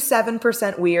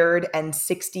 37% weird and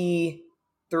 63%.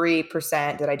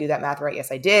 Did I do that math right?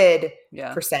 Yes, I did.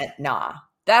 Yeah. Percent nah.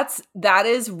 That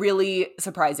is really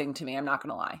surprising to me. I'm not going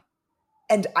to lie.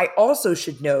 And I also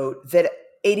should note that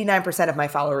 89% of my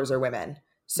followers are women.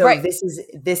 So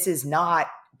this is not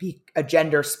a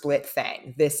gender split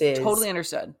thing. This is totally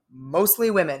understood. Mostly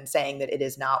women saying that it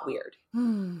is not weird.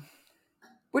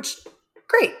 Which,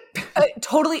 great.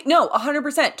 Totally. No,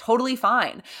 100%. Totally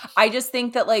fine. I just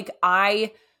think that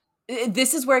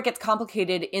this is where it gets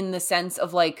complicated in the sense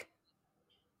of I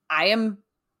am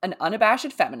an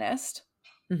unabashed feminist.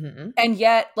 Mm-hmm. And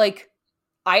yet,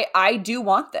 I do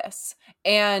want this.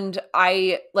 And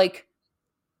I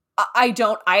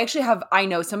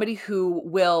know somebody who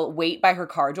will wait by her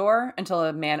car door until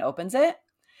a man opens it.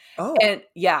 Oh. And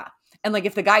yeah. And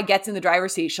if the guy gets in the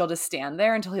driver's seat, she'll just stand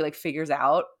there until he figures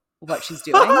out what she's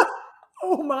doing.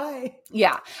 Oh my.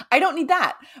 Yeah. I don't need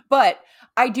that. But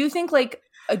I do think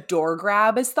a door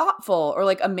grab is thoughtful, or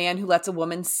a man who lets a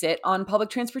woman sit on public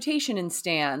transportation and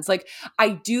stands. I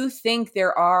do think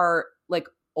there are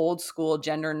old school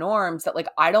gender norms that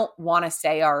I don't want to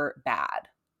say are bad.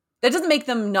 That doesn't make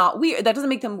them not weird. That doesn't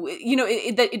make them,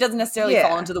 it doesn't necessarily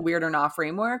fall into the weird or not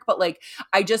framework, but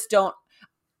I just don't.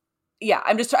 Yeah.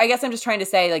 I guess I'm just trying to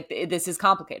say this is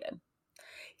complicated.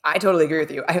 I totally agree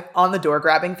with you. On the door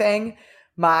grabbing thing,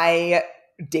 my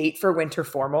date for winter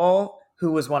formal,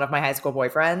 who was one of my high school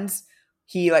boyfriends,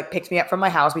 He like picked me up from my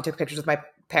house. We took pictures with my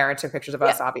parents, took pictures of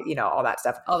us, you know, all that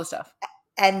stuff. All the stuff.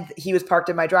 And he was parked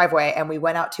in my driveway, and we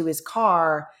went out to his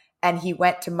car, and he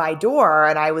went to my door,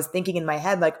 and I was thinking in my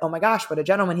head like, oh my gosh, what a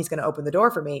gentleman, he's going to open the door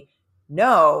for me.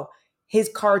 No, his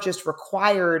car just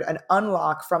required an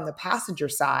unlock from the passenger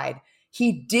side.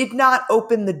 He did not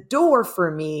open the door for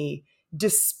me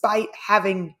despite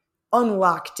having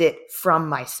unlocked it from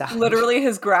my side. Literally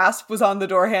his grasp was on the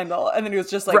door handle, and then he was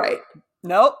just like, right.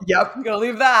 Nope. Yep. I'm going to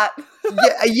leave that.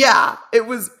 Yeah. It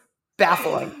was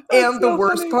baffling. And the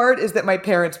worst part is that my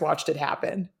parents watched it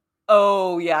happen.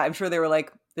 Oh, yeah. I'm sure they were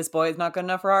like, this boy is not good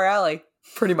enough for our alley.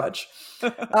 Pretty much.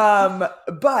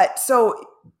 But so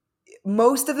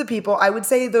most of the people, I would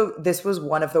say this was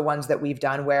one of the ones that we've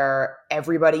done where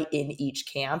everybody in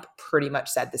each camp pretty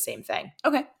much said the same thing.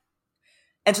 Okay.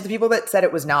 And so the people that said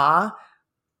it was nah,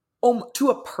 to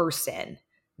a person,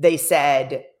 they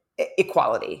said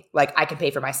equality. Like, I can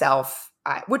pay for myself,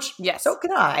 which yes, so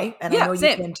can I. And I know you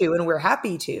can too, and we're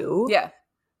happy to. Yeah.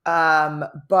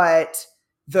 But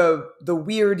the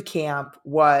weird camp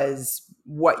was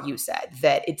what you said,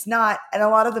 that it's not, and a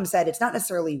lot of them said it's not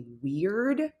necessarily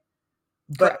weird,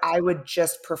 but correct. I would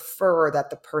just prefer that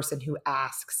the person who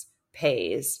asks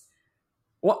pays.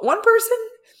 One person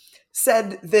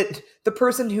said that the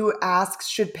person who asks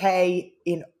should pay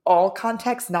in all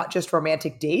contexts, not just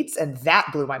romantic dates, and that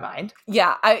blew my mind.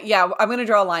 Yeah, I'm going to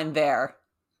draw a line there.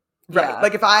 Right. Yeah.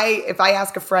 Like if I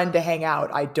ask a friend to hang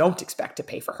out, I don't expect to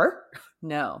pay for her.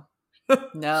 No.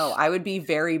 No, I would be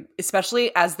very,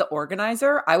 especially as the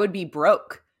organizer, I would be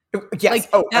broke. Yes. Like,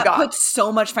 oh, that puts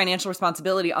so much financial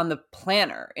responsibility on the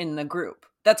planner in the group.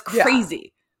 That's crazy. Yeah.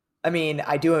 I mean,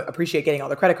 I do appreciate getting all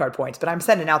the credit card points, but I'm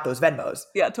sending out those Venmos.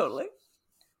 Yeah, totally.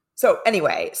 So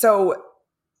anyway,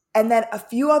 and then a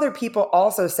few other people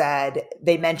also said,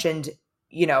 they mentioned,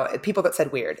 you know, people that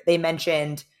said weird. They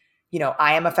mentioned, you know,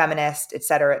 I am a feminist, et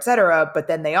cetera, but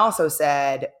then they also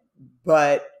said,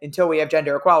 but until we have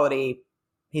gender equality,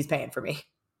 he's paying for me.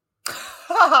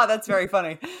 That's very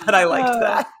funny. And I liked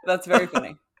that. That's very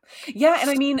funny. Yeah.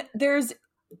 And I mean, there's,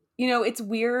 you know, it's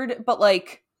weird, but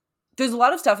like, there's a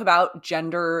lot of stuff about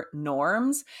gender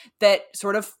norms that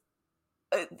sort of,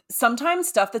 sometimes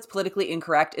stuff that's politically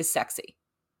incorrect is sexy.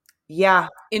 Yeah.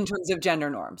 In terms of gender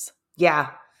norms. Yeah.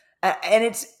 And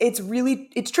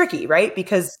it's tricky, right?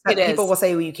 Because people will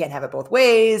say, well, you can't have it both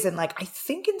ways. And like, I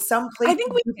think in some places I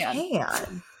think we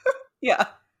can. Yeah.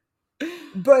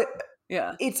 But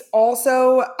yeah, it's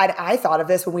also, I thought of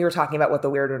this when we were talking about what the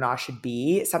weird or not should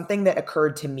be. Something that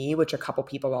occurred to me, which a couple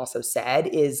people also said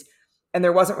is, and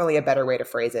there wasn't really a better way to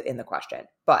phrase it in the question,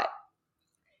 but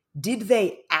did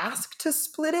they ask to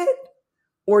split it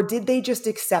or did they just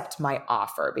accept my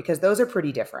offer? Because those are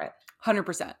pretty different.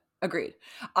 100%. Agreed.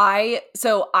 My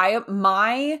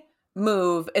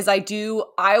move is I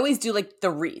always do like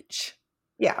the reach.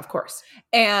 Yeah, of course.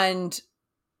 And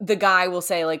the guy will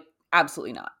say like,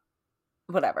 absolutely not.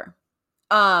 Whatever.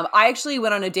 I actually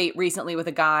went on a date recently with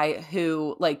a guy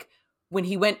who like, when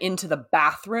he went into the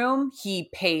bathroom, he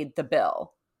paid the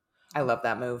bill. I love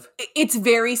that move. It's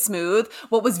very smooth.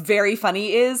 What was very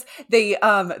funny is they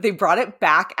brought it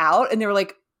back out and they were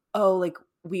like, oh, like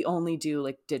we only do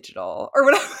like digital or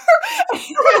whatever.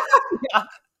 Yeah.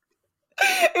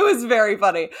 It was very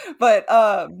funny. But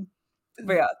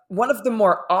yeah. One of the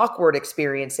more awkward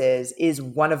experiences is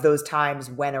one of those times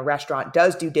when a restaurant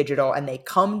does do digital and they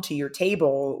come to your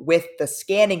table with the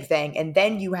scanning thing, and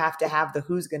then you have to have the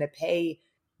who's going to pay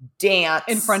dance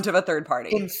in front of a third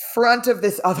party, in front of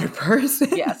this other person.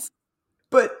 Yes.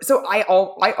 But so I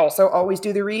also always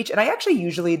do the reach, and I actually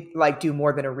usually like do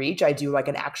more than a reach. I do like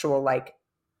an actual like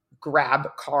grab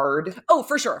card. Oh,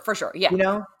 for sure. Yeah. You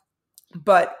know?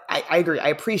 But I agree. I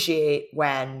appreciate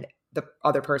when the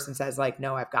other person says like,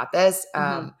 no, I've got this.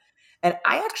 Mm-hmm. And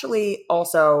I actually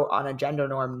also, on a gender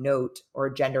norm note or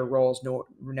a gender roles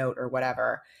note or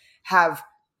whatever, have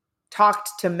talked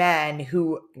to men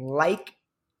who like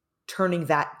turning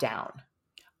that down.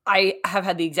 I have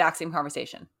had the exact same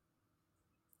conversation.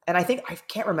 And I think, I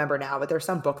can't remember now, but there's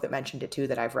some book that mentioned it too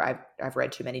that I've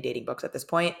read too many dating books at this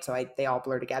point. So they all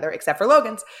blur together except for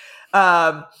Logan's.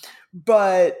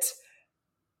 But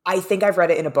I think I've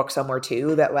read it in a book somewhere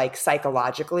too, that like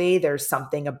psychologically there's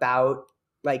something about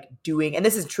like doing, and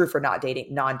this is true for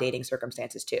non-dating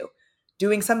circumstances too,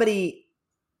 doing somebody,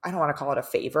 I don't want to call it a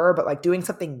favor, but like doing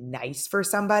something nice for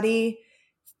somebody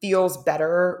feels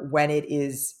better when it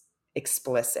is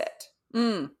explicit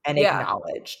and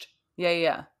acknowledged.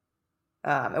 Yeah.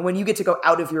 And when you get to go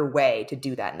out of your way to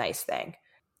do that nice thing.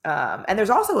 And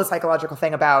there's also a psychological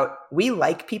thing about, we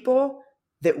like people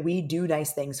that we do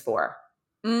nice things for.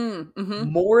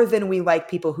 more than we like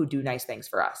people who do nice things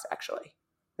for us, actually.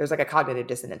 There's like a cognitive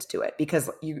dissonance to it because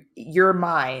your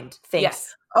mind thinks,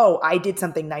 Yes. oh, I did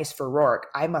something nice for Roark.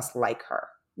 I must like her.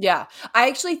 Yeah. I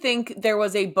actually think there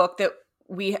was a book that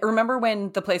we remember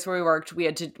when the place where we worked, we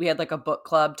had like a book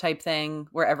club type thing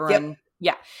where everyone,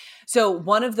 yeah. So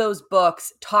one of those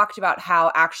books talked about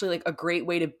how actually like a great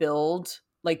way to build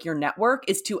like your network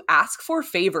is to ask for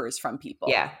favors from people.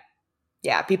 Yeah.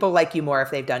 Yeah. People like you more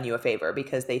if they've done you a favor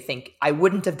because they think I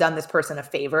wouldn't have done this person a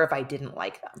favor if I didn't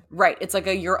like them. Right. It's like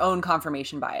your own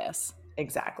confirmation bias.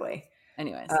 Exactly.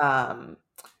 Anyways.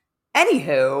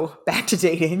 Anywho, back to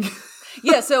dating.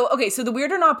 Yeah. So, okay. So the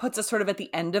weird or not puts us sort of at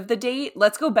the end of the date.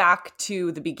 Let's go back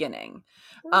to the beginning.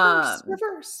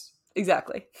 Reverse.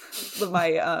 Exactly.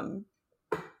 My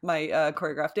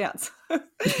choreographed dance.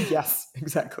 Yes,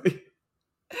 exactly.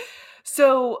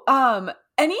 So,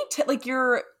 like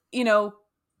you're,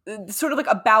 sort of like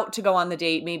about to go on the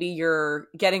date, maybe you're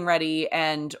getting ready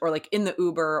or like in the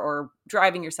Uber or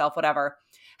driving yourself, whatever.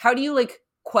 How do you like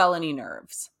quell any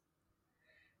nerves?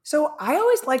 So I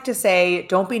always like to say,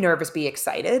 don't be nervous, be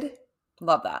excited.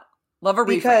 Love that. Love a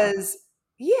reframe.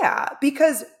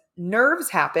 Because nerves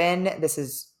happen. This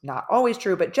is not always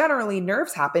true, but generally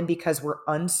nerves happen because we're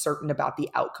uncertain about the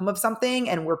outcome of something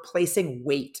and we're placing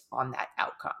weight on that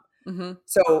outcome. Mm-hmm.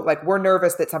 So like we're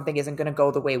nervous that something isn't going to go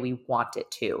the way we want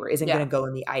it to or isn't going to go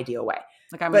in the ideal way.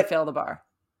 Like I'm going to fail the bar.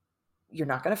 You're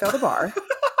not going to fail the bar.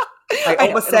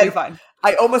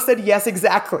 I almost said yes,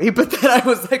 exactly. But then I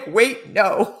was like, wait,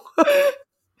 no.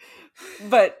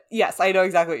 But yes, I know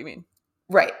exactly what you mean.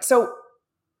 Right. So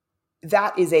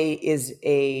that is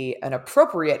an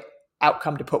appropriate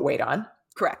outcome to put weight on.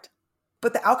 Correct.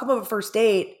 But the outcome of a first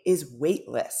date is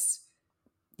weightless.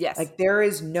 Yes. Like there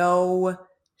is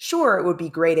sure, it would be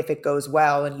great if it goes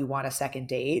well and you want a second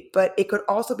date, but it could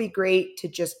also be great to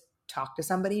just talk to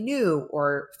somebody new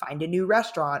or find a new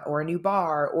restaurant or a new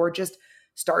bar or just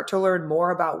start to learn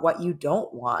more about what you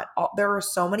don't want. There are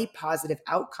so many positive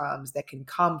outcomes that can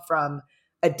come from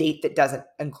a date that doesn't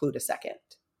include a second.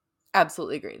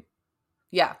 Absolutely agreed.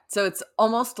 Yeah. So it's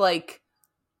almost like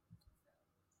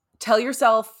tell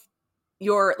yourself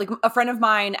like a friend of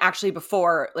mine actually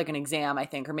before like an exam, I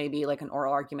think, or maybe like an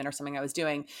oral argument or something I was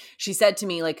doing, she said to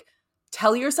me like,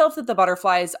 tell yourself that the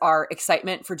butterflies are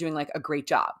excitement for doing like a great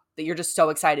job, that you're just so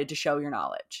excited to show your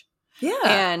knowledge. Yeah.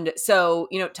 And so,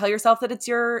 tell yourself that it's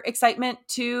your excitement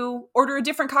to order a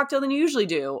different cocktail than you usually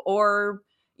do, or,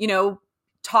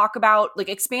 talk about like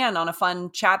expand on a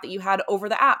fun chat that you had over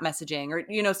the app messaging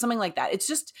or, something like that. It's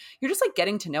just, you're just like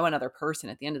getting to know another person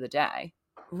at the end of the day.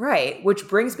 Right. Which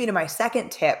brings me to my second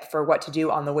tip for what to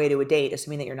do on the way to a date,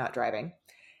 assuming that you're not driving.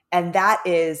 And that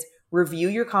is review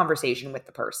your conversation with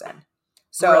the person.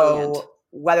 So Brilliant.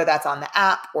 Whether that's on the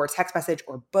app or text message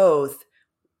or both,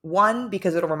 one,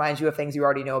 because it'll remind you of things you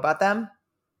already know about them.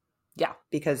 Yeah.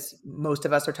 Because most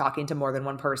of us are talking to more than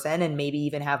one person and maybe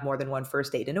even have more than one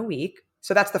first date in a week.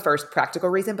 So that's the first practical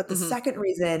reason. But the second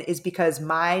reason is because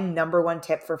my number one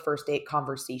tip for first date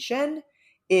conversation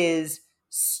is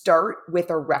start with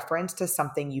a reference to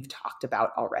something you've talked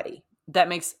about already. That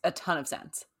makes a ton of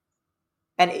sense.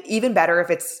 And even better if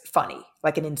it's funny,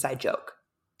 like an inside joke.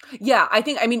 Yeah,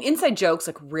 inside jokes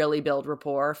like really build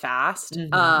rapport fast.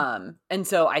 Mm-hmm. And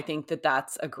so I think that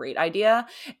that's a great idea.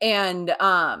 And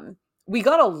we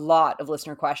got a lot of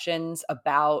listener questions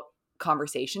about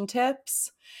conversation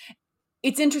tips.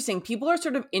 It's interesting. People are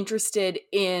sort of interested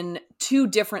in two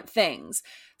different things.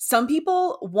 Some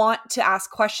people want to ask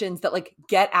questions that like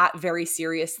get at very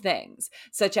serious things,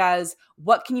 such as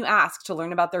what can you ask to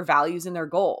learn about their values and their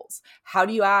goals? How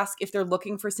do you ask if they're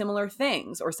looking for similar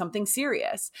things or something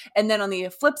serious? And then on the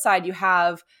flip side, you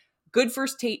have good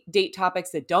first date topics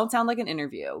that don't sound like an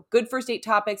interview, good first date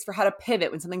topics for how to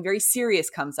pivot when something very serious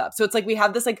comes up. So it's like we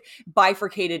have this like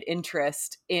bifurcated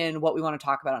interest in what we want to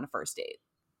talk about on a first date.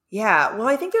 Yeah, well,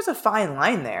 I think there's a fine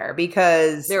line there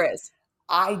because there is.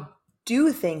 I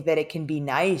do think that it can be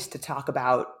nice to talk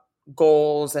about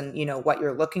goals and, what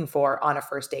you're looking for on a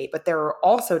first date. But there are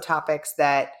also topics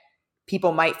that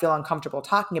people might feel uncomfortable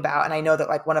talking about. And I know that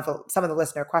like some of the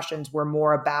listener questions were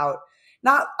more about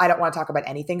I don't want to talk about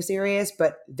anything serious,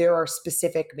 but there are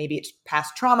specific, maybe it's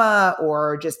past trauma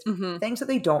or just things that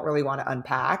they don't really want to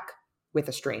unpack with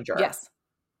a stranger. Yes,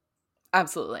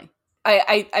 absolutely.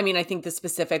 I think the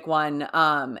specific one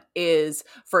is,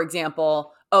 for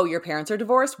example, oh, your parents are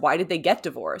divorced? Why did they get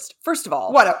divorced? First of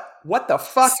all, what the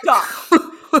fuck? Stop.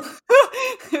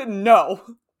 No.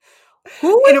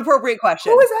 Inappropriate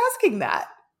question. Who is asking that?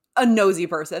 A nosy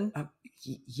person.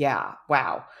 Yeah.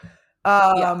 Wow.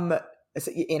 It's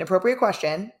an inappropriate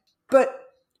question. But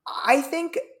I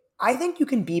think I think you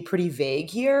can be pretty vague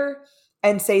here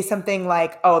and say something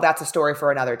like, oh, that's a story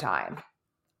for another time.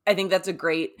 I think that's a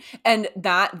great, and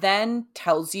that then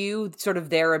tells you sort of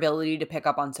their ability to pick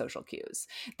up on social cues.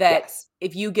 That Yes.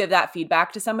 if you give that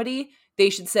feedback to somebody,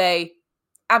 they should say,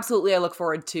 absolutely, I look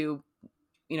forward to,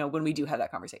 when we do have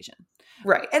that conversation.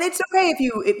 Right. And it's okay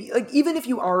if even if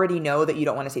you already know that you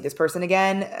don't want to see this person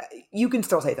again, you can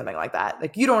still say something like that.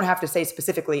 Like, you don't have to say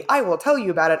specifically, I will tell you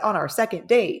about it on our second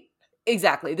date.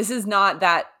 Exactly. This is not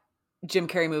that Jim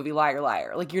Carrey movie, Liar,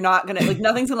 Liar. Like, you're not going to, like,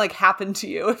 nothing's going to like happen to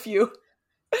you if you.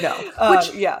 No.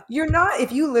 You're not,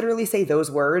 if you literally say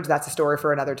those words, that's a story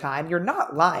for another time, you're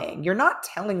not lying. You're not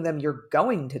telling them you're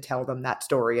going to tell them that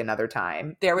story another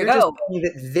time. There we You're go. Just telling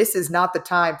that this is not the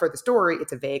time for the story.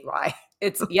 It's a vague lie.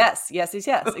 It's yes,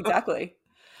 exactly.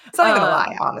 It's not even a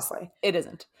lie, honestly. It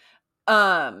isn't.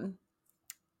 Yeah,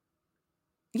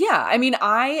 I mean,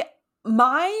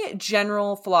 my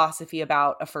general philosophy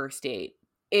about a first date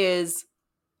is,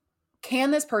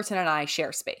 can this person and I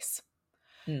share space?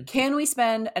 Can we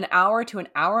spend an hour to an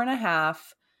hour and a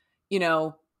half,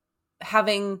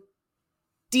 having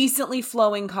decently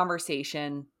flowing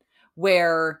conversation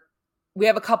where we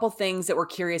have a couple things that we're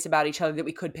curious about each other that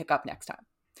we could pick up next time?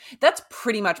 That's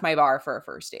pretty much my bar for a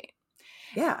first date.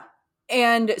 Yeah.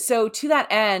 And so to that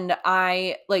end,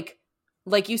 I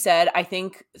like you said, I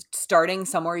think starting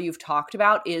somewhere you've talked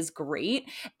about is great.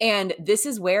 And this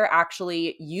is where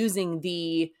actually using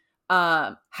the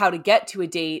how to get to a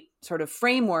date sort of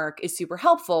framework is super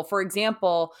helpful. For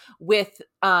example, with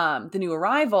the new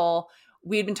arrival,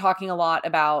 we had been talking a lot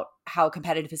about how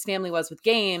competitive his family was with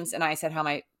games. And I said how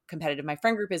competitive my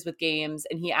friend group is with games.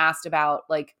 And he asked about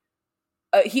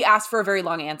he asked for a very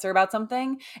long answer about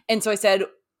something. And so I said,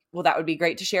 well, that would be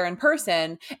great to share in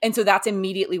person. And so that's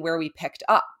immediately where we picked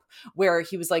up, where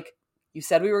he was like, you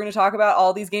said we were going to talk about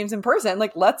all these games in person.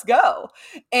 Like, let's go.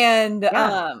 And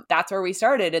that's where we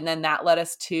started. And then that led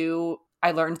us to,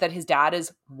 I learned that his dad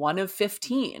is one of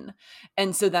 15.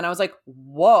 And so then I was like,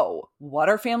 whoa, what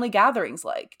are family gatherings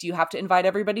like? Do you have to invite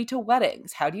everybody to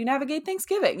weddings? How do you navigate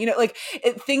Thanksgiving?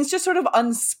 Things just sort of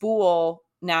unspool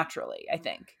naturally, I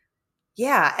think.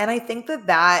 Yeah. And I think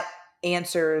that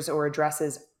answers or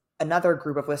addresses another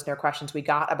group of listener questions we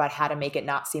got about how to make it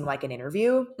not seem like an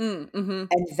interview. Mm-hmm.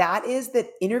 And that is that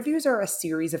interviews are a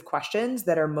series of questions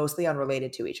that are mostly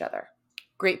unrelated to each other.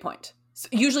 Great point. So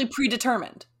usually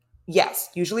predetermined. Yes,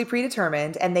 usually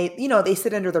predetermined. And they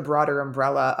sit under the broader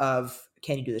umbrella of,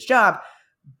 can you do this job?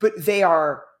 But they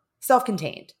are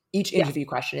self-contained. Each interview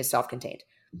question is self-contained.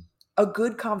 A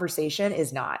good conversation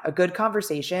is not. A good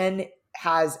conversation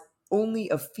has only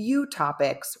a few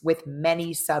topics with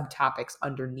many subtopics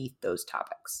underneath those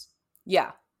topics.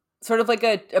 Yeah. Sort of like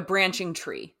a branching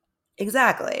tree.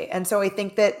 Exactly. And so I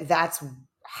think that's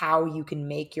how you can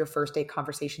make your first date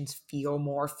conversations feel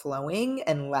more flowing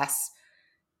and less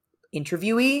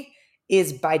interviewee,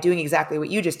 is by doing exactly what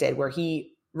you just did, where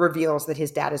he reveals that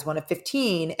his dad is one of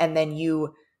 15, and then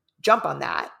you jump on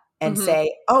that and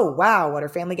say, oh, wow, what are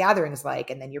family gatherings like?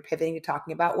 And then you're pivoting to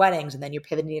talking about weddings, and then you're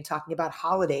pivoting to talking about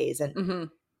holidays. And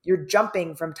you're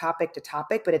jumping from topic to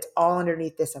topic, but it's all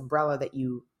underneath this umbrella that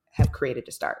you have created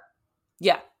to start.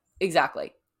 Yeah,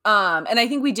 exactly. And I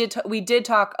think we did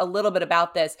talk a little bit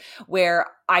about this, where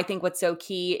I think what's so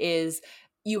key is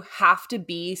you have to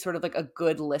be sort of like a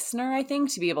good listener, I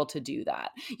think, to be able to do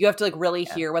that. You have to really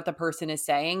hear what the person is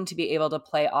saying to be able to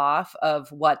play off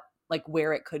of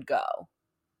where it could go.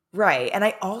 Right. And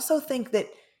I also think that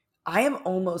I am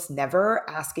almost never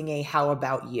asking a how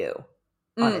about you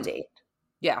on a date.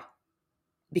 Yeah.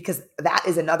 Because that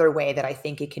is another way that I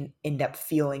think it can end up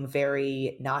feeling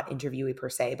very not interviewee per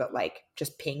se, but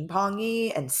just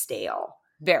ping-pongy and stale.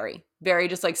 Very, very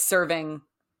just serving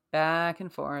back and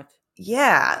forth.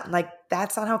 Yeah.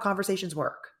 That's not how conversations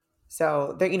work.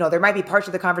 So there might be parts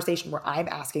of the conversation where I'm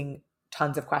asking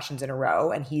tons of questions in a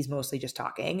row and he's mostly just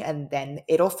talking, and then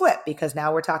it'll flip because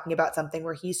now we're talking about something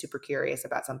where he's super curious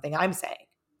about something I'm saying.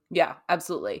 Yeah,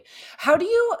 absolutely. How do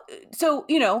you,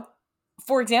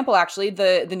 for example, actually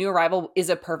the new arrival is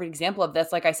a perfect example of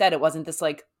this. Like I said, it wasn't this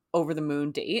over the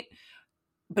moon date,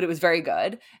 but it was very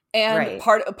good. And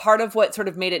part of what sort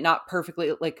of made it not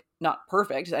perfectly, not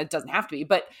perfect, it doesn't have to be,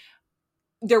 but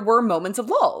there were moments of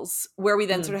lulls where we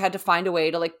then sort of had to find a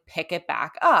way to pick it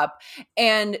back up.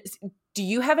 And do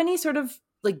you have any sort of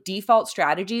default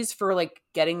strategies for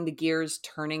getting the gears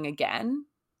turning again?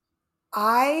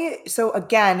 So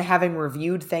again, having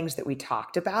reviewed things that we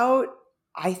talked about,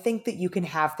 I think that you can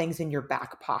have things in your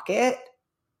back pocket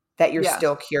that you're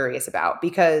still curious about,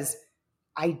 because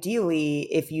ideally,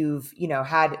 if you've,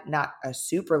 had not a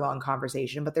super long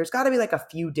conversation, but there's got to be like a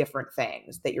few different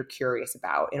things that you're curious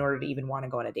about in order to even want to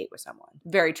go on a date with someone.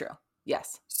 Very true.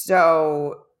 Yes.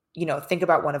 So, think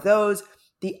about one of those.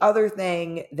 The other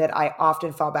thing that I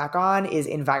often fall back on is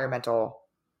environmental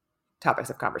topics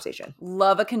of conversation.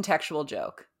 Love a contextual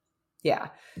joke. Yeah.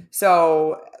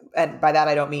 So, and by that,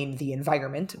 I don't mean the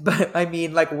environment, but I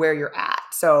mean like where you're at.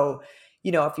 So,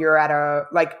 if you're at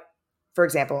for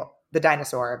example, the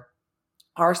Dinosaur,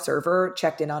 our server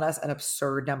checked in on us an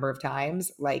absurd number of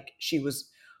times. Like she was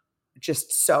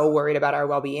just so worried about our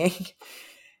well-being.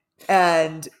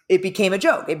 And it became a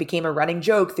joke. It became a running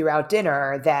joke throughout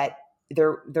dinner that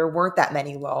there weren't that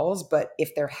many lulls, but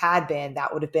if there had been,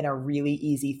 that would have been a really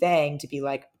easy thing to be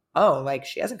like, oh, like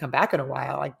she hasn't come back in a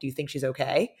while. Like, do you think she's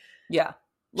okay? Yeah.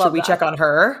 Should we check on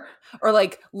her? Or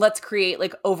like, let's create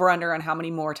like over under on how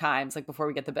many more times, like before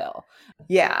we get the bill.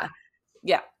 Yeah.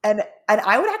 Yeah. And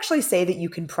I would actually say that you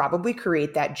can probably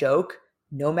create that joke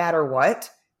no matter what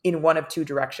in one of two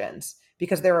directions,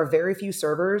 because there are very few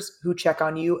servers who check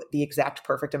on you the exact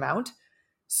perfect amount.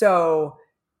 So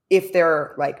if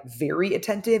they're like very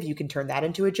attentive, you can turn that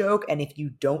into a joke. And if you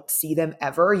don't see them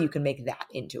ever, you can make that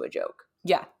into a joke.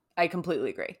 Yeah, I completely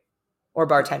agree. Or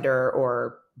bartender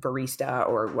or barista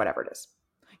or whatever it is.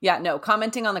 Yeah, no,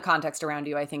 commenting on the context around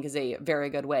you, I think, is a very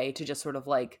good way to just sort of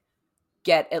like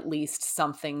get at least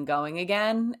something going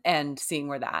again and seeing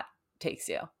where that takes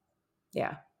you.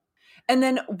 Yeah. And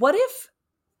then what if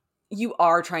you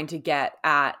are trying to get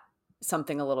at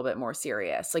something a little bit more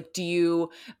serious? Like,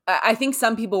 I think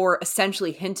some people were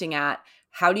essentially hinting at,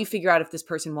 how do you figure out if this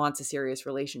person wants a serious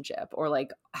relationship or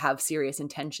like have serious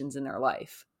intentions in their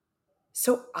life?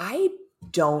 So I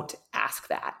don't ask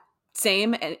that.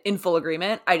 Same, and in full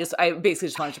agreement. I basically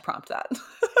just wanted to prompt that.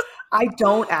 I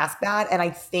don't ask that. And I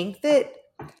think that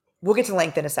we'll get to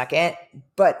length in a second,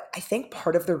 but I think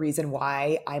part of the reason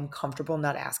why I'm comfortable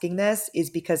not asking this is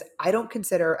because I don't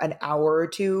consider an hour or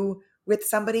two with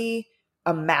somebody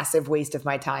a massive waste of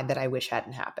my time that I wish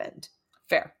hadn't happened.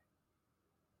 Fair.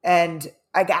 And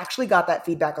I actually got that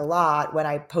feedback a lot when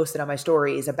I posted on my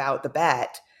stories about the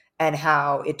bet and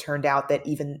how it turned out that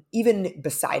even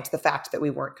besides the fact that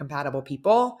we weren't compatible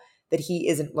people, that he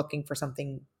isn't looking for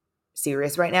something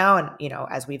serious right now. And,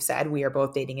 as we've said, we are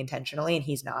both dating intentionally and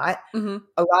he's not. Mm-hmm.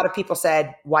 A lot of people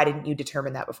said, why didn't you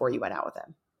determine that before you went out with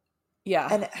him? Yeah.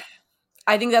 And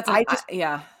I think that's,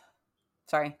 yeah.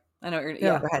 Sorry. I know what you're,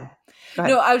 yeah. Go ahead.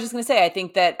 No, I was just going to say, I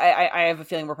think that I have a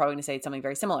feeling we're probably going to say something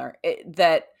very similar.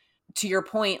 That to your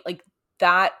point, like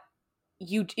that,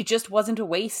 it just wasn't a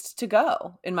waste to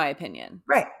go, in my opinion.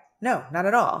 Right. No, not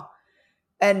at all.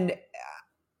 And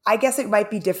I guess it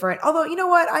might be different. Although, you know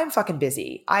what? I'm fucking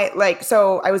busy.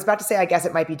 So I was about to say, I guess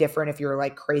it might be different if you're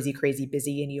like crazy, crazy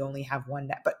busy and you only have one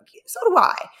net, but so do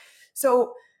I.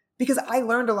 So, because I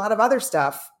learned a lot of other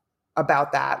stuff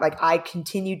about that. Like I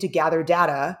continued to gather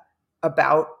data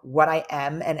about what I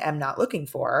am and am not looking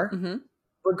for, mm-hmm.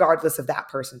 regardless of that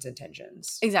person's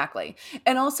intentions. Exactly.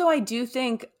 And also I do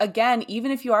think, again,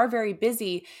 even if you are very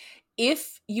busy,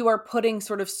 if you are putting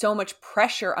sort of so much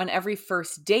pressure on every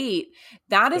first date,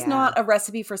 that is not a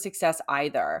recipe for success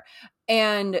either.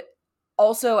 And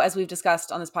also, as we've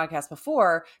discussed on this podcast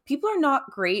before, people are not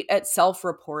great at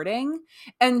self-reporting.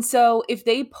 And so if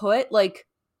they put like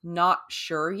not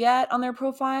sure yet on their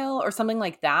profile or something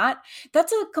like that,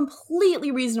 that's a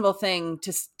completely reasonable thing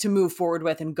to move forward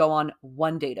with and go on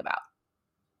one date about.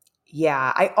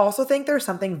 Yeah. I also think there's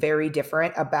something very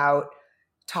different about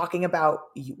talking about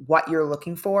what you're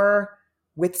looking for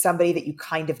with somebody that you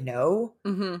kind of know,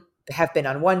 mm-hmm. have been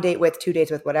on one date with, 2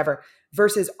 dates with, whatever,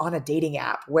 versus on a dating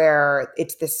app where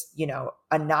it's this,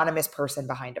 anonymous person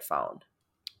behind a phone.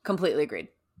 Completely agreed.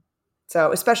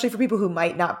 So especially for people who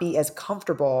might not be as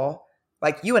comfortable,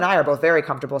 like you and I are both very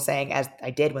comfortable saying, as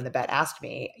I did when the bet asked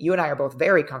me, you and I are both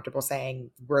very comfortable saying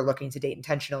we're looking to date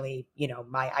intentionally.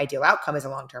 My ideal outcome is a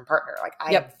long-term partner. Like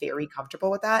I am very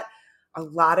comfortable with that. A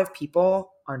lot of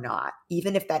people are not,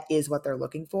 even if that is what they're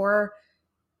looking for,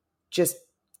 just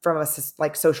from a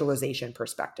like socialization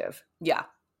perspective. Yeah.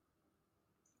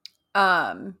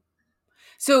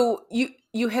 So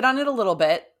you hit on it a little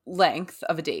bit, length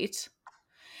of a date.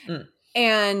 Mm.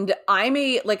 And I'm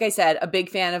like I said, a big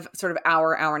fan of sort of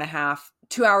hour and a half.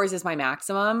 2 hours is my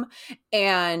maximum.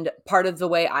 And part of the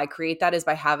way I create that is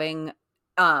by having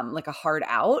like a hard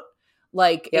out,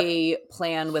 like a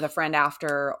plan with a friend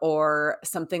after or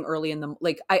something early in the,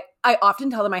 like I often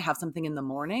tell them I have something in the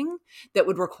morning that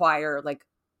would require like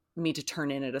me to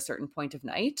turn in at a certain point of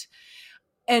night.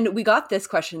 And we got this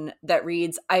question that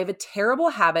reads, I have a terrible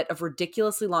habit of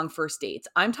ridiculously long first dates.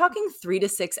 I'm talking 3 to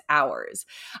 6 hours.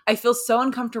 I feel so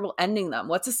uncomfortable ending them.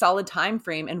 What's a solid time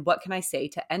frame and what can I say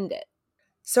to end it?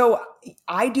 So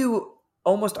I do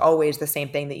almost always the same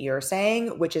thing that you're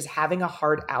saying, which is having a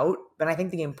hard out. But I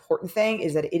think the important thing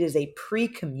is that it is a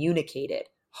pre-communicated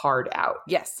hard out.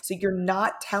 Yes. So you're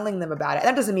not telling them about it.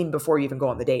 That doesn't mean before you even go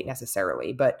on the date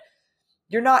necessarily, but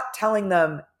you're not telling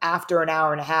them after an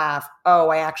hour and a half, oh,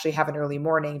 I actually have an early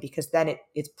morning, because then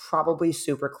it's probably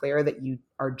super clear that you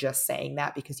are just saying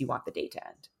that because you want the date to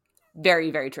end.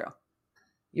 Very, very true.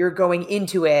 You're going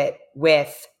into it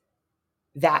with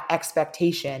that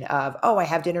expectation of, oh, I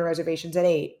have dinner reservations at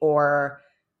 8. Or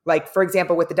like, for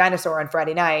example, with the dinosaur on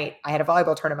Friday night, I had a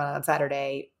volleyball tournament on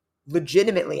Saturday.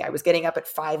 Legitimately, I was getting up at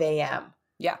 5 a.m.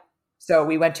 Yeah. So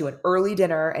we went to an early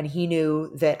dinner and he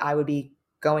knew that I would be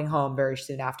going home very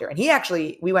soon after. And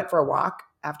we went for a walk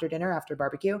after dinner, after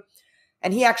barbecue,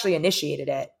 and he actually initiated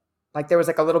it. Like there was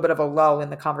like a little bit of a lull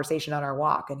in the conversation on our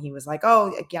walk. And he was like,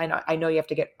 oh, I know you have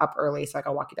to get up early, so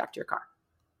I'll walk you back to your car.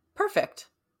 Perfect.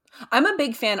 I'm a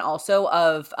big fan also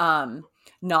of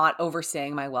not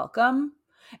overstaying my welcome.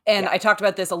 And I talked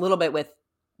about this a little bit with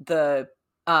the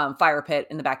fire pit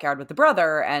in the backyard with the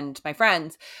brother and my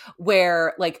friends,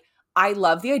 where like, I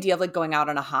love the idea of like going out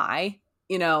on a high.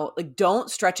 You know, like don't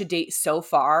stretch a date so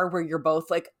far where you're both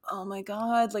like, oh my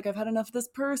God, like I've had enough of this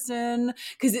person.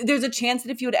 Because there's a chance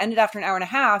that if you had ended after an hour and a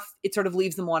half, it sort of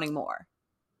leaves them wanting more.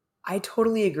 I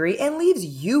totally agree. And leaves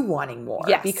you wanting more.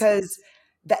 Yes. Because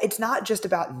it's not just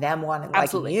about them wanting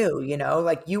like you, you know,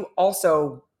 like you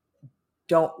also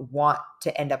don't want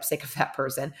to end up sick of that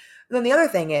person. And then the other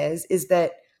thing is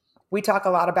that we talk a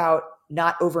lot about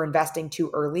not over-investing too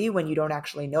early when you don't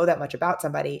actually know that much about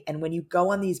somebody. And when you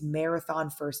go on these marathon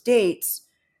first dates,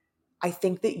 I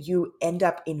think that you end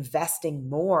up investing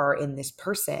more in this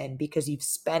person because you've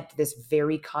spent this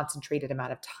very concentrated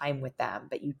amount of time with them,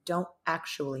 but you don't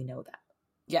actually know them.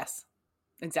 Yes,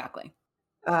 exactly.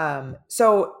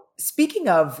 So speaking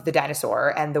of the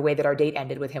dinosaur and the way that our date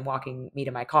ended with him walking me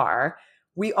to my car,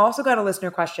 we also got a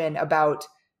listener question about,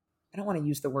 I don't want to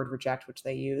use the word reject, which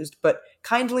they used, but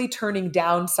kindly turning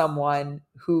down someone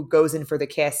who goes in for the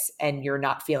kiss and you're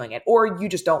not feeling it, or you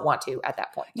just don't want to at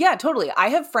that point. Yeah, totally. I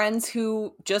have friends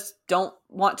who just don't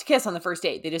want to kiss on the first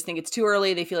date. They just think it's too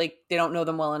early. They feel like they don't know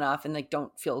them well enough and like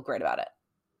don't feel great about it.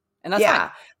 And that's fine.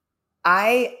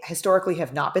 I historically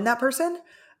have not been that person.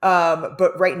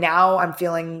 But right now I'm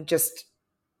feeling just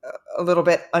a little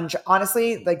bit,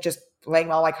 honestly, like just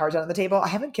laying all my cards out on the table. I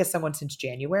haven't kissed someone since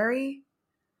January.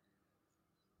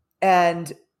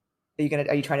 And are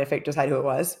you trying to decide who it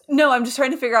was? No, I'm just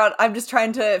trying to figure out if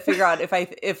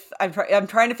I'm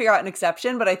trying to figure out an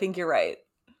exception, but I think you're right.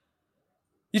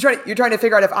 You're trying to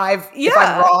figure out if I'm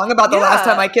wrong about the last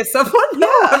time I kissed someone?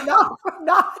 No, I'm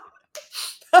not.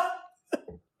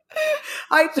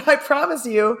 I promise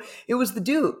you, it was the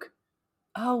Duke.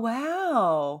 Oh,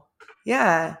 wow.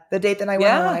 Yeah. The date that I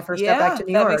went on when I first got back to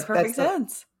New York. That makes perfect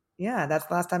sense. Yeah. That's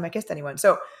the last time I kissed anyone.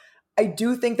 So I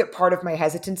do think that part of my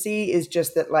hesitancy is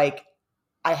just that like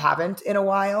I haven't in a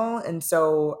while. And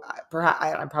so perhaps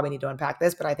I probably need to unpack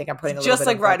this, but I think I'm putting a little bit just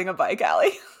like riding a bike,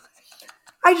 Allie.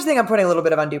 I just think I'm putting a little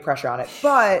bit of undue pressure on it.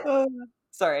 But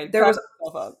sorry, there was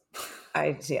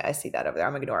I see that over there.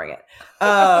 I'm ignoring it.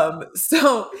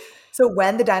 So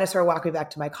when the dinosaur walked me back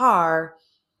to my car,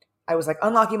 I was like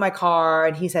unlocking my car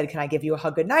and he said, "Can I give you a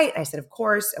hug goodnight?" And I said, "Of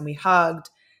course." And we hugged.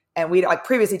 And we like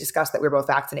previously discussed that we were both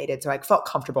vaccinated. So I felt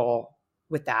comfortable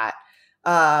with that.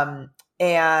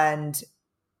 And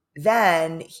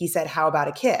then he said, "How about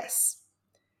a kiss?"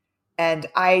 And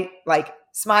I like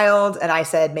smiled and I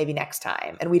said, "Maybe next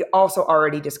time." And we'd also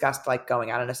already discussed like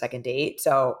going out on a second date.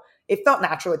 So it felt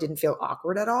natural. It didn't feel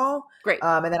awkward at all. Great.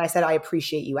 And then I said, "I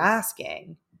appreciate you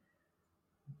asking,"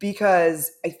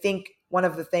 because I think one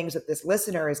of the things that this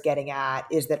listener is getting at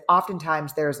is that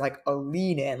oftentimes there's like a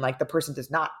lean in, like the person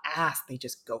does not ask, they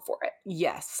just go for it.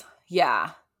 Yes.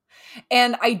 Yeah.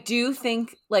 And I do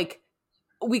think like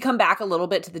we come back a little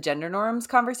bit to the gender norms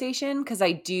conversation because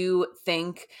I do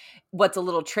think what's a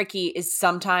little tricky is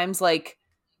sometimes like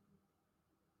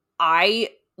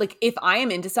if I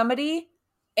am into somebody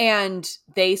and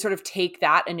they sort of take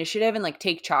that initiative and like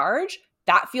take charge,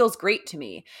 that feels great to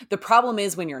me. The problem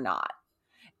is when you're not.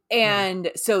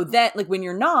 And so then like when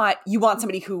you're not, you want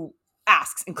somebody who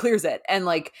asks and clears it. And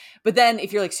like, but then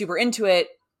if you're like super into it,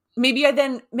 maybe I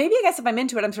guess if I'm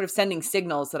into it, I'm sort of sending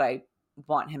signals that I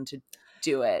want him to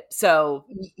do it. So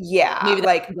yeah, maybe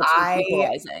like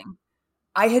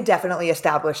I had definitely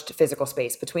established physical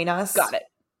space between us. Got it.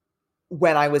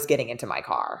 When I was getting into my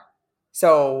car.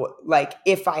 So like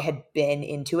if I had been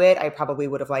into it, I probably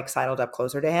would have like sidled up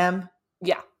closer to him.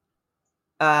 Yeah.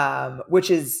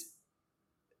 Which is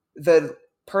the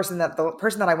person that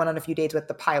I went on a few dates with,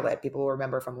 the pilot, people will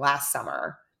remember from last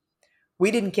summer.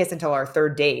 We didn't kiss until our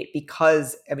third date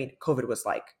because, I mean, COVID was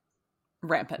like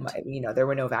rampant. There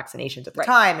were no vaccinations at the Right.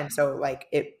 time. And so like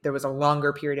there was a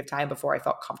longer period of time before I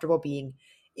felt comfortable being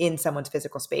in someone's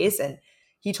physical space. And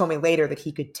he told me later that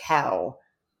he could tell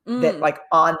that like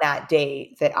on that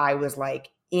date that I was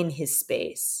like in his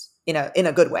space in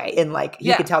a good way. And like,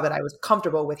 he could tell that I was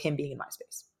comfortable with him being in my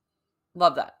space.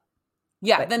 Love that.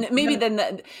 Yeah. But then maybe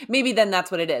then that's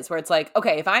what it is, where it's like,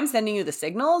 okay, if I'm sending you the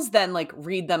signals, then like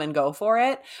read them and go for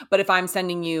it. But if I'm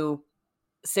sending you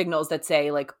signals that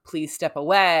say like, please step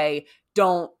away,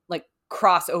 don't like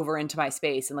cross over into my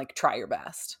space and like try your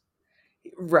best.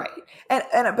 Right.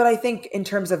 But I think in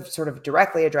terms of sort of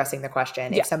directly addressing the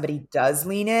question, if somebody does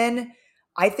lean in,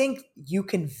 I think you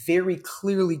can very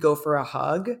clearly go for a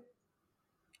hug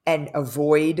and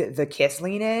avoid the kiss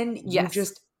lean in. Yes. You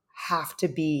just have to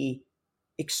be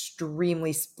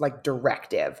extremely like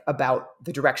directive about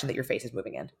the direction that your face is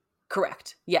moving in.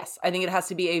 Correct. Yes. I think it has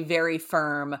to be a very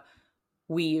firm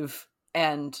weave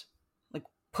and like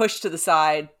push to the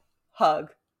side,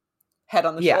 hug, head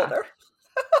on the shoulder.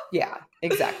 Yeah,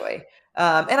 exactly.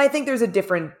 And I think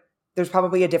there's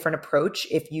probably a different approach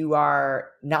if you are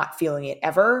not feeling it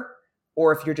ever,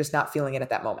 or if you're just not feeling it at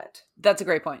that moment. That's a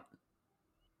great point.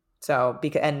 So,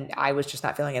 and I was just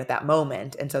not feeling it at that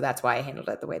moment. And so that's why I handled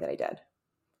it the way that I did.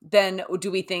 Then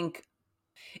do we think,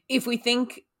 if we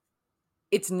think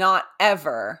it's not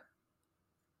ever,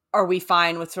 are we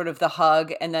fine with sort of the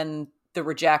hug and then the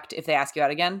reject if they ask you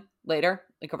out again later,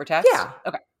 like over text? Yeah.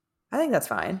 Okay. I think that's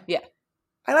fine. Yeah.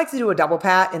 I like to do a double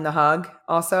pat in the hug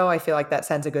also. I feel like that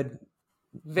sends a good,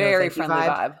 very friendly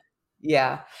vibe.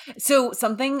 Yeah. So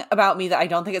something about me that I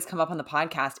don't think has come up on the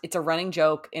podcast, it's a running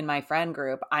joke in my friend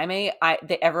group.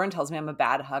 Everyone tells me I'm a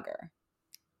bad hugger.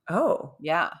 Oh.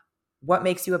 Yeah. What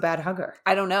makes you a bad hugger?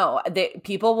 I don't know.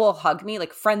 People will hug me,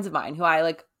 like friends of mine who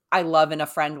I love in a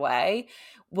friend way,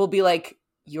 will be like,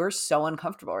 you're so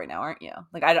uncomfortable right now, aren't you?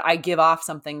 Like I give off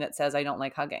something that says I don't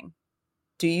like hugging.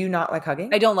 Do you not like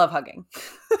hugging? I don't love hugging.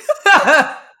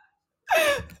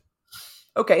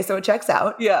 Okay, so it checks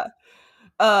out. Yeah.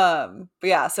 But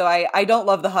yeah, so I don't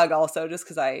love the hug also, just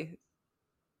because I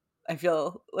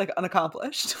feel like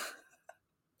unaccomplished.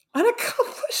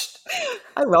 Unaccomplished.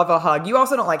 I love a hug. You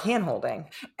also don't like hand holding.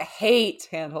 I hate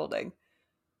hand holding.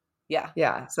 Yeah.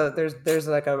 Yeah. So there's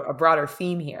like a broader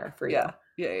theme here for you.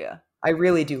 Yeah. I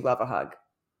really do love a hug.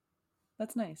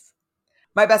 That's nice.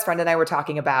 My best friend and I were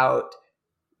talking about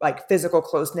like physical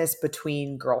closeness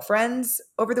between girlfriends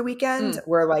over the weekend,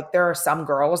 where like there are some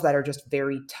girls that are just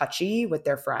very touchy with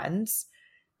their friends,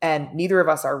 and neither of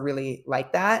us are really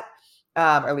like that, or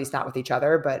at least not with each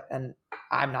other, and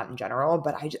I'm not in general,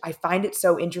 but I find it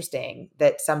so interesting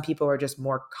that some people are just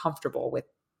more comfortable with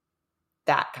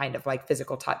that kind of like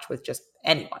physical touch with just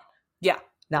anyone. Yeah.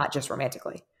 Not just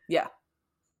romantically. Yeah.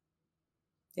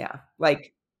 Yeah.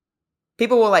 Like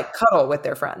people will like cuddle with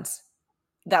their friends.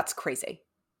 That's crazy.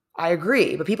 I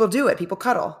agree, but people do it. People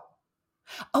cuddle.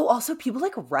 Oh, also people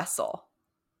like wrestle.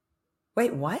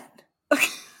 Wait, what?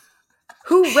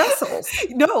 Who wrestles?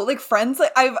 No, like friends.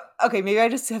 Like maybe I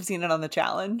just have seen it on The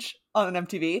Challenge on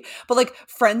MTV, but like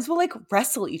friends will like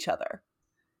wrestle each other.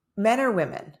 Men or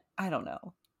women? I don't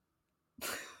know.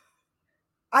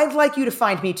 I'd like you to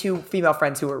find me 2 female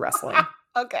friends who are wrestling.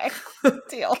 Okay,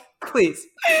 deal. Please.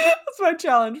 That's my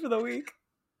challenge for the week.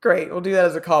 Great. We'll do that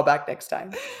as a callback next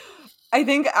time. I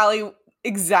think, Allie,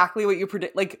 exactly what you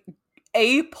predict, like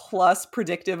A+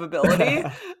 predictive ability,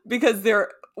 because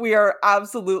we are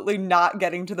absolutely not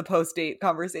getting to the post-date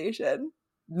conversation.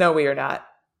 No, we are not.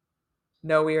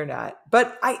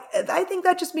 But I think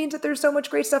that just means that there's so much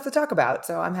great stuff to talk about.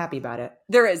 So I'm happy about it.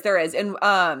 There is. And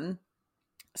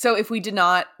so if we did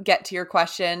not get to your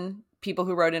question, people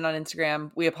who wrote in on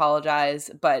Instagram, we apologize,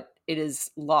 but it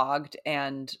is logged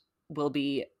and will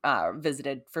be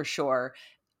visited for sure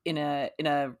in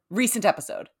a recent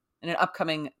episode, in an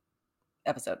upcoming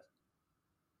episode.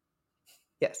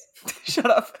 Yes.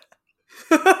 Shut up.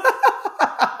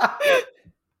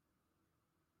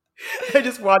 I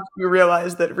just watched you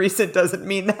realize that recent doesn't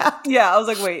mean that. Yeah, I was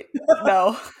like, wait,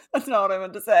 no, that's not what I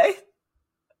meant to say.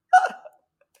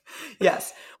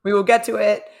 Yes, we will get to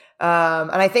it.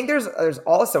 And I think there's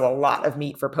also a lot of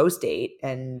meat for post date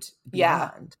and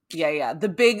beyond. Yeah.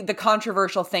 The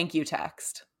controversial thank you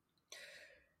text.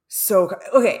 So,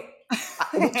 okay.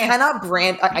 We cannot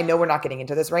brand, I know we're not getting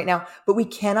into this right now, but we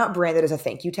cannot brand it as a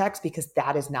thank you text because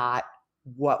that is not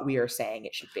what we are saying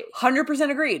it should be. 100%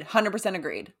 agreed. 100%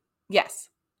 agreed. Yes.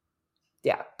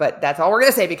 Yeah, but that's all we're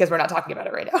going to say because we're not talking about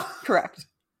it right now. Correct.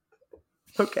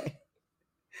 Okay.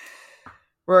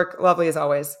 Work, lovely as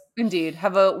always. Indeed.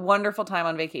 Have a wonderful time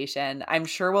on vacation. I'm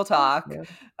sure we'll talk,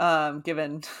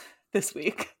 given this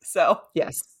week. So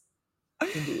yes,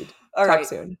 indeed. All Talk right.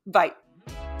 soon. Bye.